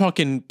 I'm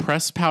talking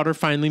pressed powder,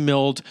 finely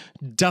milled,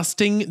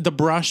 dusting the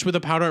brush with the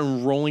powder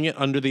and rolling it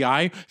under the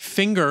eye,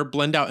 finger,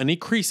 blend out any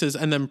creases,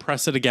 and then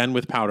press it again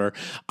with powder.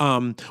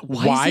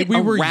 Why is it we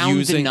were around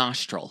using the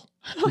nostril?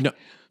 No.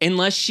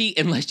 Unless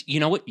you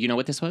know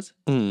what this was?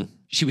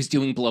 She was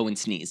doing blow and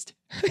sneezed.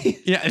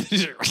 Yeah.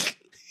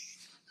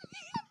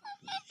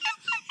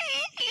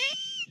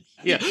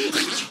 Yeah.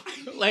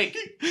 Like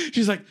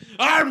she's like,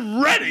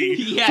 I'm ready.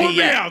 Yeah, Put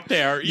me out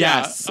there.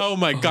 Yes. Yeah. Oh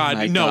my God.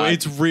 My no, God.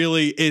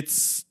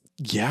 it's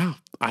yeah.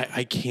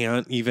 I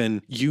can't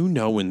even,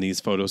 when these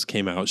photos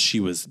came out, she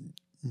was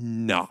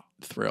not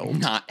thrilled.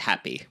 Not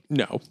happy.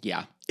 No.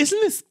 Yeah. Isn't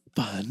this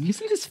fun?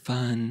 Isn't this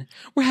fun?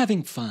 We're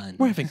having fun.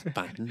 We're having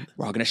fun.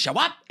 We're all going to show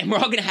up and we're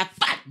all going to have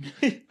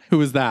fun. Who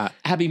is that?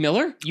 Abby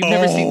Miller? You've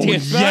never seen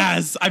Dance Moms?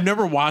 Yes. I've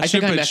never watched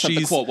it, I but messed up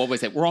the quote. What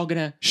was it? We're all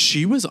going to...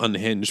 She was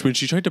unhinged when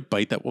she tried to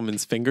bite that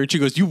woman's finger. She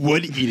goes, you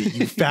would eat it,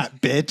 you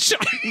fat bitch.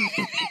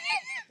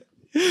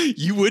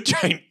 You would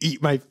try and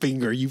eat my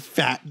finger, you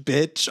fat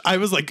bitch. I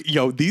was like,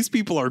 yo, these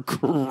people are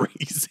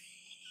crazy.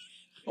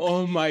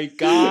 Oh my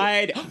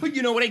God.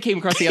 You know what I came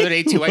across the other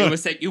day too? I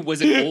was saying it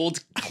was an old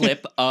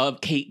clip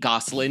of Kate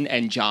Gosselin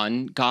and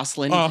John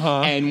Gosselin.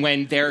 And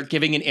when they're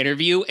giving an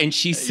interview and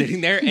she's sitting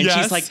there and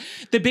she's like,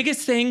 the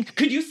biggest thing,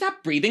 could you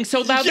stop breathing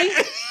so loudly,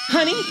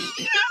 honey?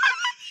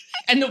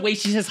 And the way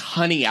she says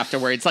honey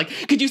afterwards, like,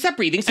 could you stop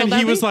breathing so loudly,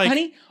 he was like,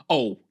 honey?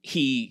 Oh,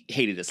 he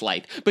hated his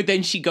life. But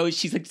then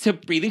she's like, so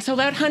breathing so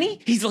loud, honey?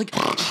 He's like,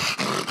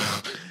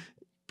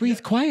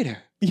 breathe quieter.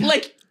 Yeah.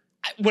 Like,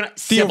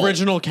 the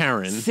original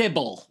Karen.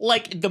 Sybil.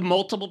 Like the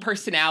multiple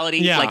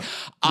personalities. Yeah. Like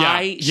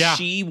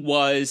she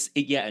was,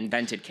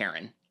 invented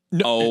Karen.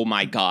 No, oh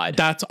my God.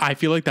 I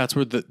feel like that's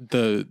where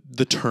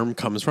the term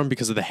comes from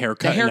because of the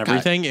haircut and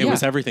everything. It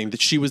was everything.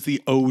 That she was the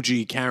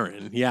OG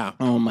Karen. Yeah.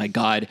 Oh my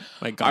God.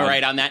 My God. All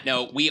right. On that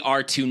note, we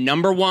are to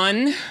number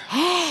one.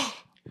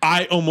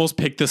 I almost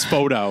picked this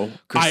photo.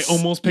 I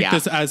almost picked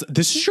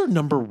this is your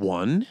number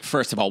one?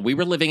 First of all, we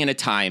were living in a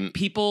time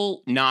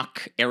people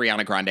knock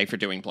Ariana Grande for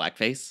doing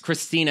blackface.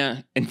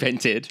 Christina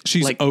invented.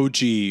 She's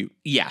OG.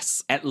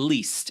 Yes. At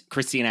least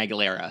Christina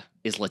Aguilera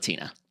is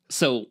Latina.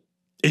 So.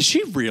 Is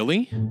she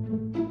really?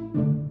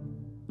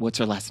 What's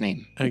her last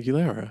name?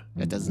 Aguilera.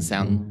 That doesn't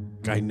sound...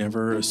 I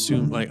never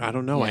assumed, I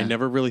don't know. Yeah. I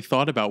never really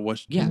thought about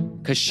what... Yeah,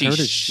 because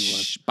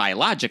she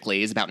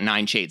biologically is about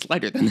 9 shades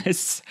lighter than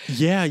this.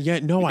 Yeah.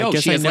 No, I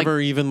guess I never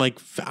even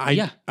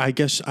I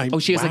guess I... Oh,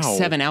 she has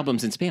 7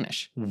 albums in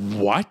Spanish.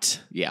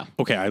 What? Yeah.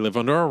 Okay, I live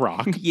under a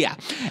rock. Yeah.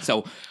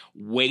 So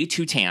way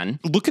too tan.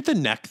 Look at the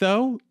neck,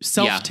 though.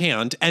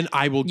 Self-tanned. And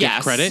I will give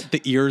credit.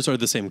 The ears are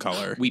the same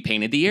color. We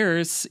painted the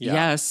ears. Yeah.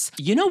 Yes.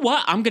 You know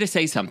what? I'm going to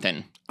say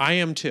something. I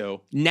am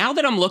too. Now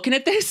that I'm looking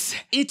at this,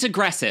 it's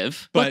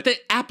aggressive, but the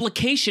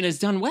application is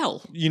done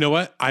well. You know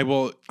what?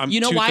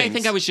 You know why? I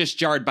think I was just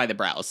jarred by the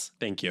brows.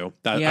 Thank you.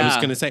 I was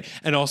going to say.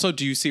 And also,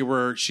 do you see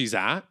where she's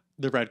at?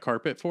 The red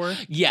carpet for?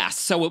 Yes.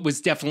 So it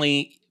was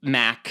definitely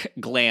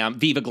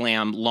Viva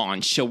Glam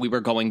launch. So we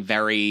were going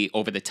very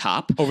over the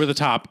top. Over the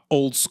top,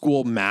 old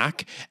school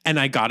MAC. And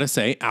I gotta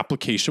say,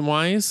 application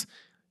wise,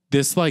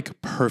 this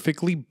like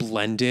perfectly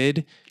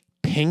blended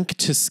pink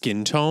to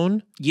skin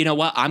tone. You know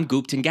what? I'm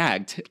gooped and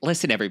gagged.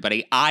 Listen,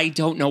 everybody, I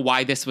don't know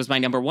why this was my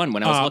number one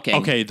when I was looking.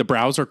 Okay, the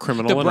brows are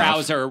criminal enough. The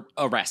brows are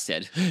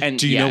arrested. And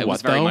do you know it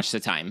was very much the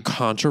time.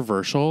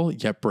 Controversial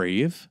yet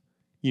brave.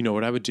 You know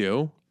what I would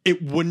do?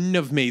 It wouldn't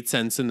have made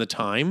sense in the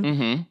time.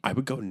 Mm-hmm. I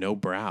would go no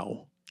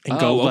brow. And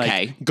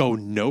go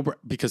no brow.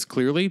 Because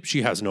clearly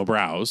she has no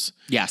brows.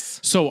 Yes.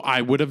 So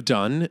I would have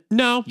done,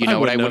 no. You know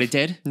what I would have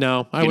did?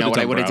 No, I would have done. You know what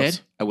I would have did?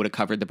 I would have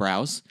covered the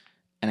brows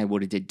and I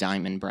would have did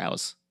diamond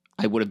brows.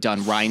 I would have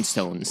done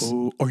rhinestones.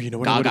 Ooh, or you know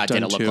what I would have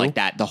done Gaga didn't look like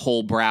that. The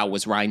whole brow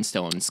was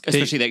rhinestones,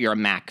 especially that you're a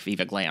MAC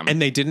Viva Glam. And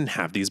they didn't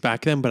have these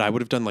back then, but I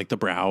would have done like the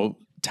brow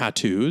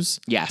tattoos.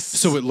 Yes.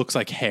 So it looks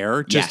like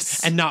hair.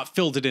 And not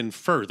filled it in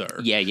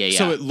further. Yeah.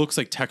 So it looks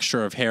like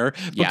texture of hair.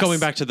 But going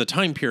back to the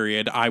time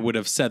period, I would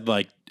have said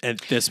like at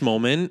this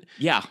moment,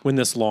 when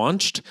this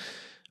launched,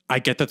 I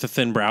get that the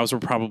thin brows were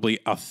probably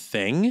a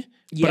thing.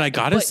 Yeah, but I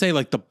gotta say,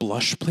 like the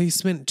blush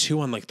placement too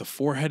on like the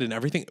forehead and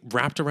everything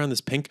wrapped around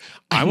this pink.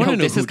 I want to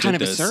know this who is kind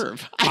did of this. A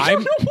serve. I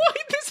don't know why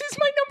this is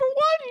my number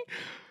one.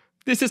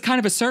 This is kind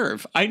of a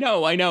serve. I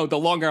know. The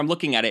longer I'm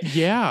looking at it,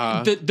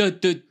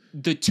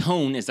 the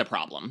tone is a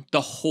problem.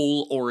 The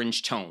whole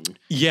orange tone,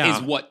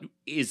 is what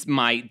is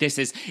my. This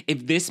is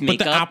if this makeup.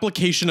 But the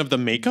application of the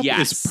makeup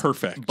is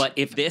perfect. But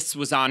if this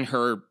was on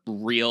her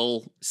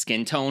real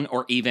skin tone,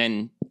 or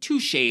even 2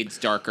 shades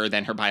darker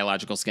than her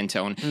biological skin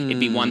tone,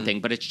 it'd be one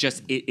thing. But it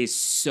is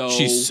so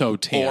she's so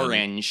tan.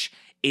 Orange.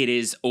 It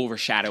is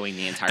overshadowing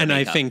the entire makeup.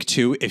 makeup. I think,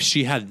 too, if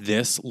she had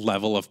this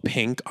level of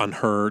pink on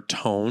her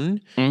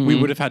tone, we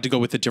would have had to go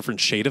with a different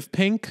shade of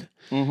pink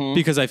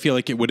because I feel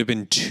like it would have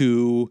been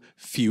too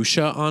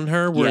fuchsia on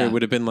her where it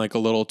would have been like a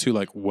little too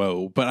like,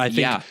 whoa. But I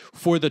think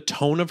for the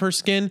tone of her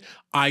skin,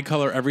 eye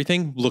color,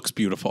 everything looks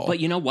beautiful.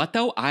 But you know what,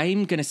 though?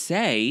 I'm going to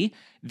say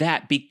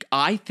that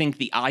I think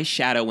the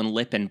eyeshadow and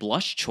lip and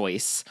blush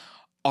choice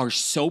are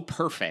so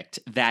perfect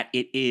that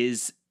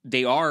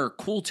they are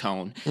cool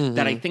tone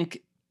that I think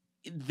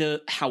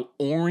how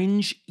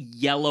orange,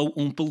 yellow,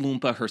 oompa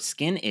loompa her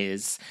skin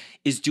is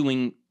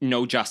doing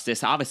no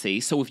justice, obviously.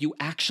 So if you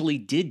actually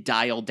did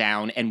dial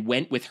down and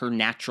went with her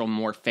natural,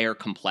 more fair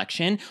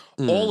complexion,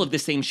 all of the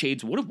same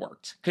shades would have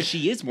worked because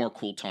she is more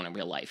cool tone in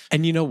real life.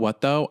 And you know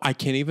what, though? I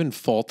can't even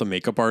fault the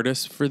makeup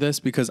artist for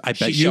this because I bet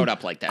she showed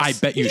up like this. I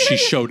bet you she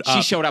showed up.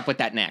 She showed up with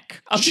that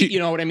neck. You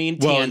know what I mean?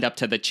 Tanned up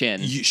to the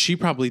chin. She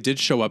probably did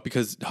show up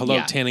because,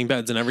 tanning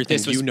beds and everything.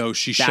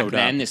 She showed up. Back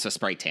then, this was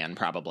spray tan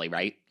probably,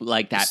 right?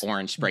 Like that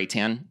orange spray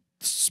tan.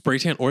 Spray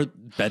tan or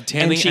bed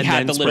tanning. And she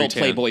had the little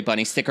Playboy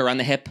bunny sticker on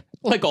the hip,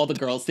 like all the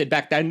girls did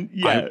back then.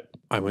 Yeah.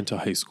 I went to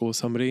high school with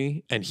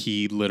somebody and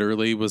he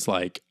literally was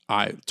like,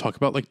 I talk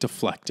about like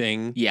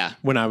deflecting. Yeah.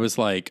 When I was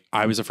like,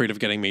 I was afraid of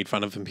getting made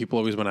fun of and people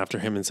always went after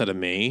him instead of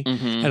me.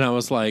 And I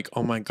was like,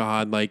 oh my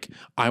God, like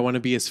I want to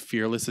be as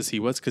fearless as he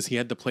was because he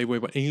had the Playboy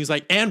bunny. And he was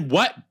like, and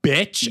what,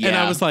 bitch? Yeah. And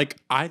I was like,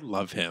 I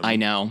love him. I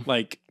know.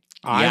 Like,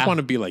 I want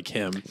to be like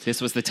him.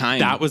 This was the time.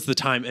 That was the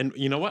time. And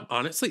you know what?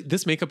 Honestly,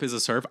 this makeup is a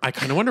serve. I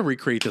kind of want to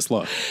recreate this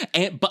look.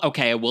 But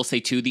okay, I will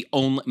say too,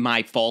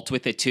 my fault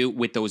with it too,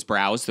 with those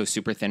brows, those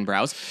super thin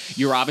brows,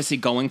 you're obviously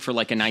going for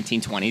like a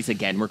 1920s.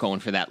 Again, we're going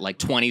for that like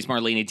 20s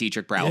Marlene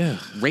Dietrich brow. Yeah.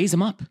 Raise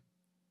them up.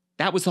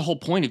 That was the whole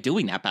point of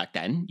doing that back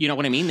then. You know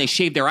what I mean? They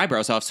shaved their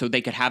eyebrows off so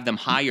they could have them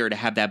higher to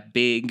have that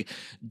big,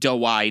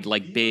 doe-eyed,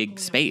 like big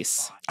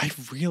space.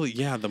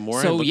 The more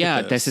I look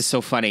at this is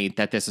so funny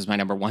that this is my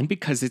number one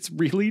because it's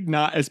really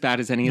not as bad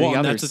as any of the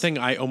others. That's the thing.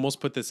 I almost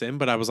put this in,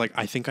 but I was like,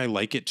 I think I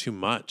like it too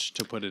much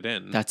to put it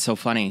in. That's so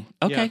funny.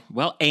 Okay.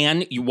 Well,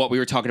 and what we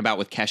were talking about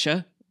with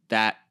Kesha,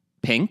 that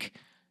pink,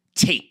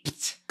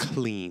 taped.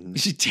 Clean.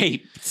 She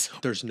taped.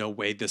 There's no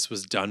way this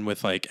was done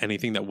with like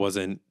anything that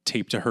wasn't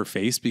taped to her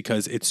face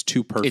because it's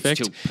too perfect.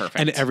 It's too perfect.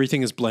 And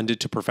everything is blended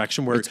to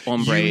perfection where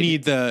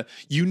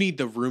you need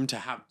the room to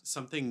have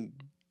something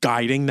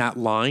guiding that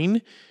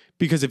line.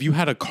 Because if you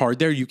had a card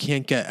there, you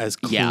can't get as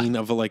clean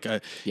of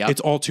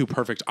it's all too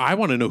perfect. I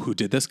want to know who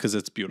did this because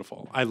it's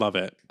beautiful. I love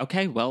it.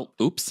 Okay, well,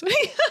 oops.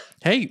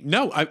 Hey,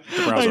 no. I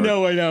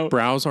know.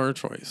 Brows are a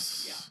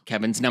choice. Yeah.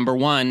 Kevin's number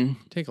one.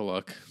 Take a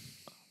look.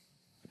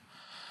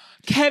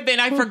 Kevin,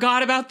 I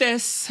forgot about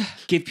this.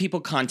 Give people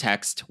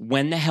context.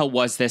 When the hell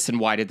was this and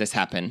why did this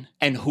happen?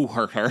 And who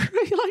hurt her?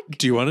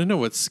 Do you want to know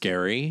what's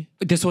scary?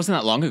 This wasn't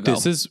that long ago.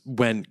 This is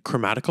when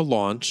Chromatica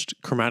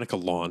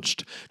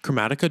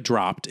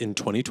dropped in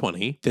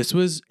 2020. This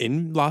was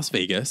in Las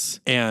Vegas,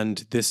 and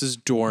this is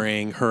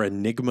during her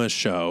Enigma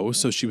show.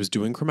 So she was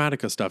doing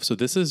Chromatica stuff. So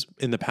this is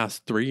in the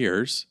past 3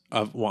 years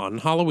of on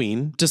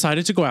Halloween.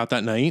 Decided to go out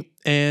that night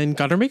and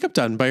got her makeup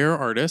done by her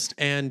artist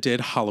and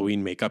did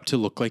Halloween makeup to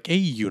look like a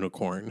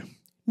unicorn.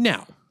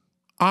 Now,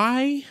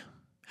 I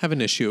have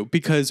an issue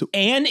because...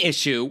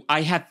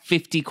 I have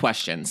 50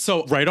 questions.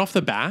 So right off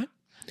the bat,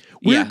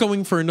 we're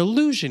going for an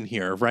illusion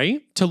here,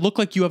 right? To look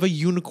like you have a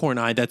unicorn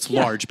eye that's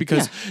large,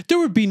 because there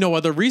would be no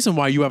other reason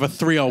why you have a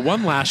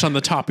 301 lash on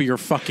the top of your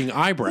fucking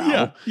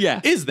eyebrow.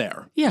 Is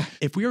there? Yeah.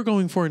 If we are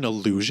going for an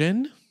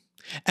illusion,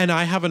 and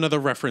I have another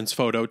reference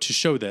photo to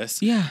show this,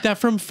 that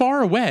from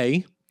far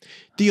away,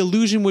 the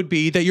illusion would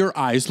be that your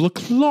eyes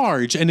look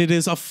large and it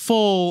is a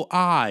full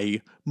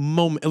eye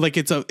moment. Like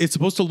it's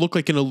supposed to look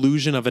like an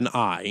illusion of an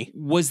eye.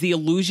 Was the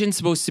illusion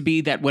supposed to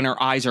be that when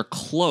her eyes are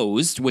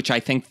closed, which I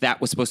think that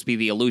was supposed to be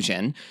the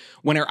illusion,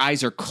 when her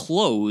eyes are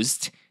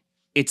closed,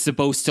 it's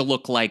supposed to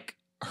look like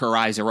her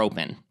eyes are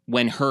open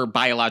when her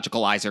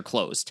biological eyes are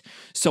closed.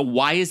 So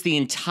why is the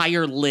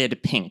entire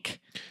lid pink?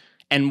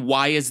 And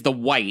why is the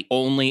white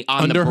only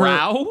on the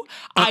brow?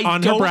 I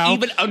don't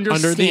even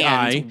understand. Under the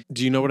eye.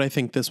 Do you know what I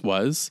think this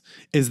was?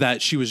 Is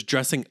that she was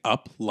dressing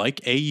up like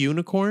a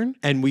unicorn,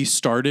 and we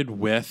started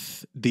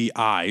with the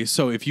eye.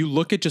 So if you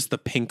look at just the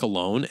pink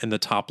alone and the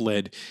top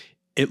lid,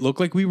 it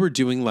looked like we were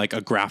doing like a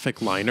graphic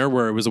liner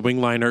where it was a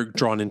wing liner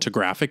drawn into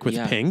graphic with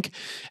pink.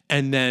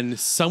 And then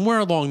somewhere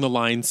along the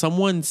line,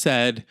 someone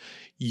said,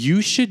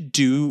 you should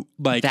do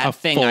like that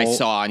thing I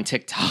saw on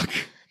TikTok.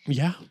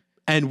 Yeah.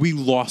 And we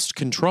lost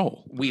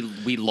control. We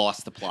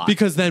lost the plot.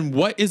 Because then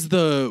what is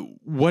the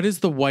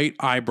white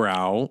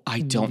eyebrow? I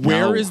don't know.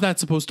 Where is that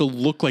supposed to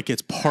look like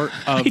it's part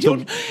of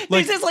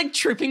this is like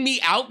tripping me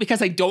out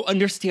because I don't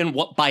understand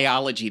what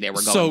biology they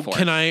were going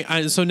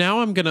for. So now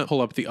I'm going to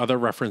pull up the other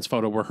reference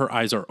photo where her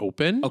eyes are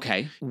open.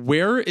 Okay.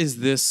 Where is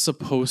this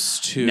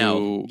supposed to...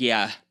 No.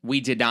 Yeah.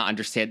 We did not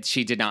understand.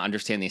 She did not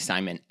understand the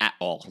assignment at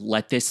all.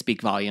 Let this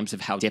speak volumes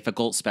of how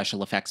difficult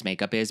special effects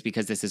makeup is,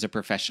 because this is a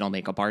professional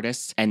makeup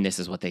artist and this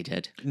is what they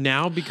did.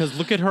 Now, because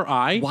look at her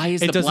eye. Why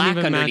is the black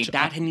underneath?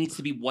 That needs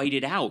to be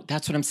whited out.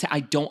 That's what I'm saying. I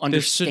don't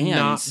understand. This should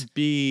not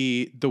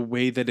be the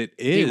way that it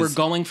is. They were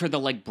going for the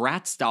like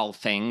Bratz doll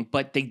thing,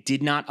 but they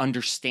did not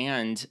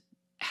understand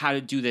how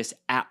to do this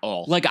at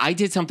all. Like I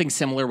did something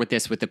similar with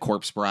this with the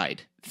Corpse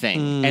Bride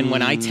thing. And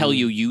when I tell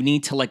you, you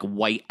need to like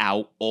white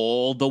out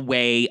all the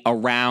way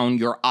around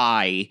your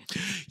eye.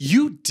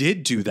 You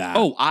did do that.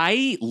 Oh,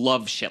 I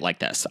love shit like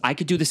this. I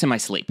could do this in my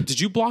sleep.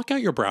 Did you block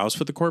out your brows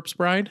for the Corpse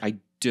Bride? I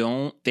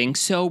don't think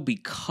so,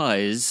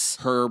 because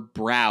her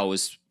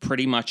brows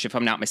pretty much, if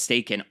I'm not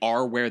mistaken,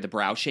 are where the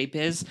brow shape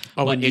is.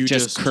 Oh, but it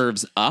just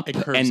curves up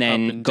and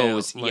then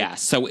goes. Down, like,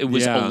 so it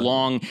was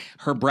along.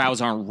 Her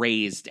brows aren't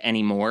raised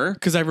anymore.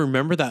 Because I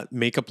remember that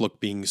makeup look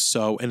being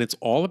and it's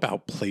all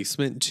about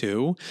placement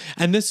too.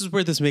 And this is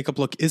where this makeup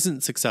look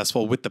isn't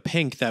successful with the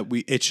pink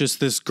it's just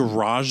this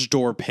garage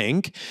door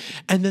pink.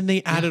 And then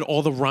they added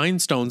all the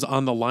rhinestones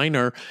on the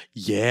liner.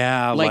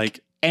 Yeah.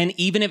 And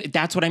even if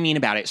that's what I mean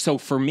about it. So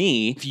for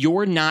me, if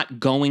you're not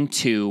going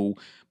to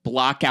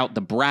block out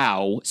the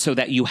brow so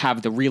that you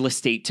have the real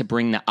estate to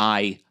bring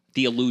the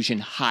illusion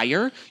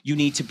higher, you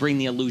need to bring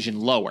the illusion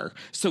lower.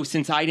 So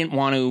since I didn't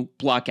want to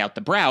block out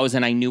the brows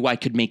and I knew I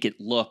could make it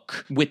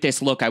look, with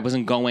this look, I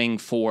wasn't going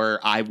for,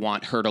 I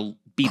want her to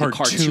be the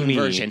cartoon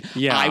version.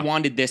 Yeah. I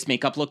wanted this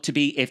makeup look to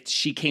be, if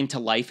she came to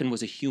life and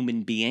was a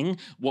human being,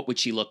 what would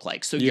she look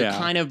like? So you're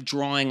kind of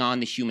drawing on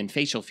the human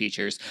facial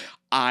features.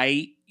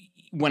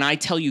 When I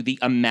tell you the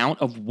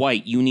amount of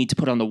white you need to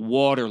put on the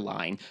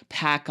waterline,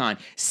 pack on,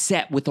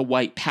 set with a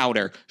white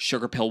powder,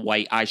 sugar pill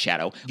white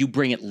eyeshadow, you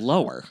bring it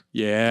lower.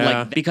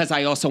 Yeah. Because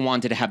I also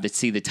wanted to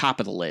see the top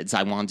of the lids.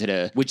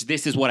 Which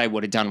this is what I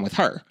would have done with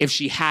her. If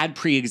she had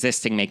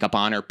pre-existing makeup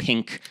on or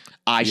pink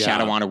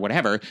eyeshadow on or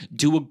whatever,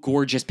 do a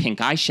gorgeous pink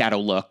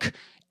eyeshadow look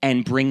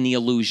and bring the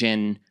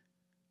illusion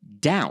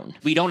down.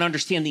 We don't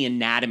understand the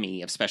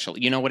anatomy of special,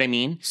 you know what I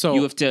mean? So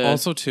you have to...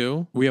 Also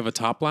too, we have a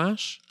top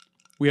lash.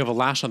 We have a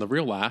lash on the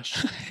real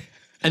lash.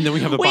 And then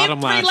we have a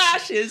bottom lash. We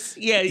have 3 lashes.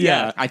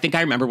 Yeah. I think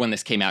I remember when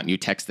this came out and you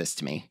text this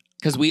to me.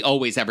 Because we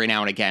always, every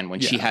now and again,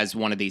 when she has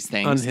one of these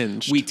things,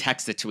 Unhinged. We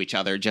text it to each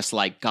other, just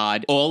like,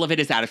 God, all of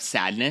it is out of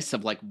sadness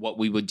of like what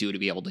we would do to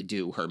be able to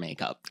do her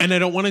makeup. And I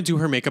don't want to do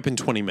her makeup in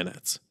 20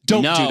 minutes.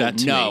 Don't do that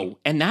to me.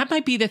 And that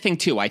might be the thing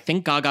too. I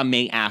think Gaga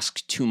may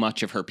ask too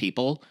much of her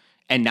people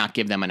and not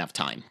give them enough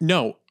time.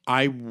 No,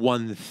 I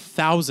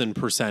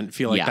 1000%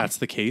 feel like that's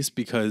the case,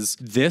 because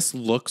this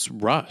looks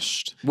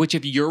rushed. Which,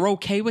 if you're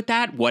okay with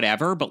that,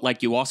 whatever. But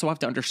like, you also have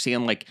to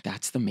understand, like,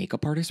 that's the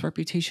makeup artist's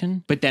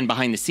reputation. But then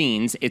behind the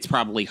scenes, it's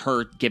probably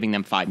her giving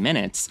them 5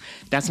 minutes.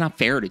 That's not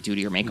fair to do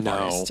to your makeup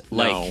artist.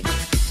 No.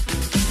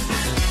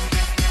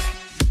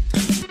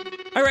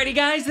 Alrighty,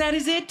 guys, that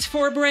is it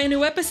for a brand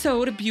new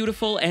episode of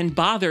Beautiful and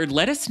Bothered.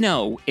 Let us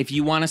know if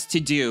you want us to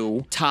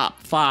do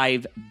top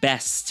 5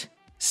 best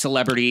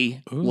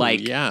celebrity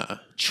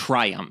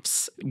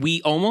triumphs.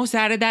 We almost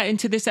added that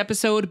into this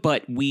episode,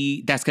 but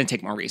that's going to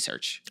take more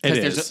research because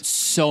there's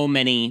so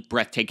many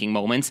breathtaking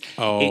moments.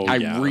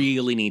 I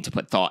really need to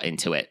put thought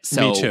into it.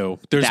 So me too.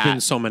 There's been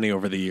so many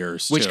over the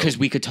years, because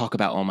we could talk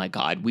about, oh my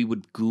God, we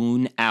would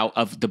goon out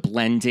of the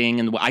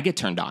blending, and I get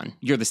turned on.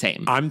 You're the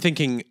same. I'm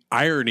thinking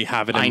I already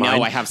have it in mind. I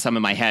know I have some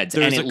in my head,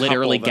 and it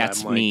literally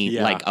gets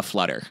me like a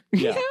flutter.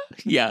 Yeah.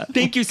 Yeah.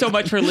 Thank you so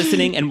much for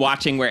listening and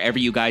watching wherever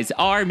you guys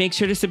are. Make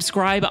sure to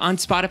subscribe on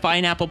Spotify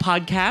and Apple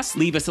Podcasts.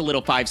 Leave us a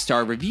little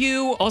 5-star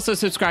review. Also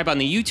subscribe on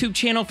the YouTube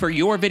channel for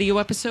your video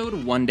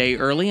episode one day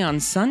early on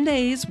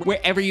Sundays.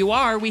 Wherever you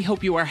are, we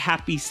hope you are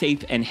happy,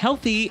 safe, and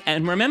healthy.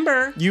 And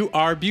remember, you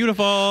are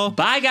beautiful.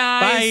 Bye,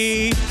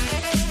 guys. Bye.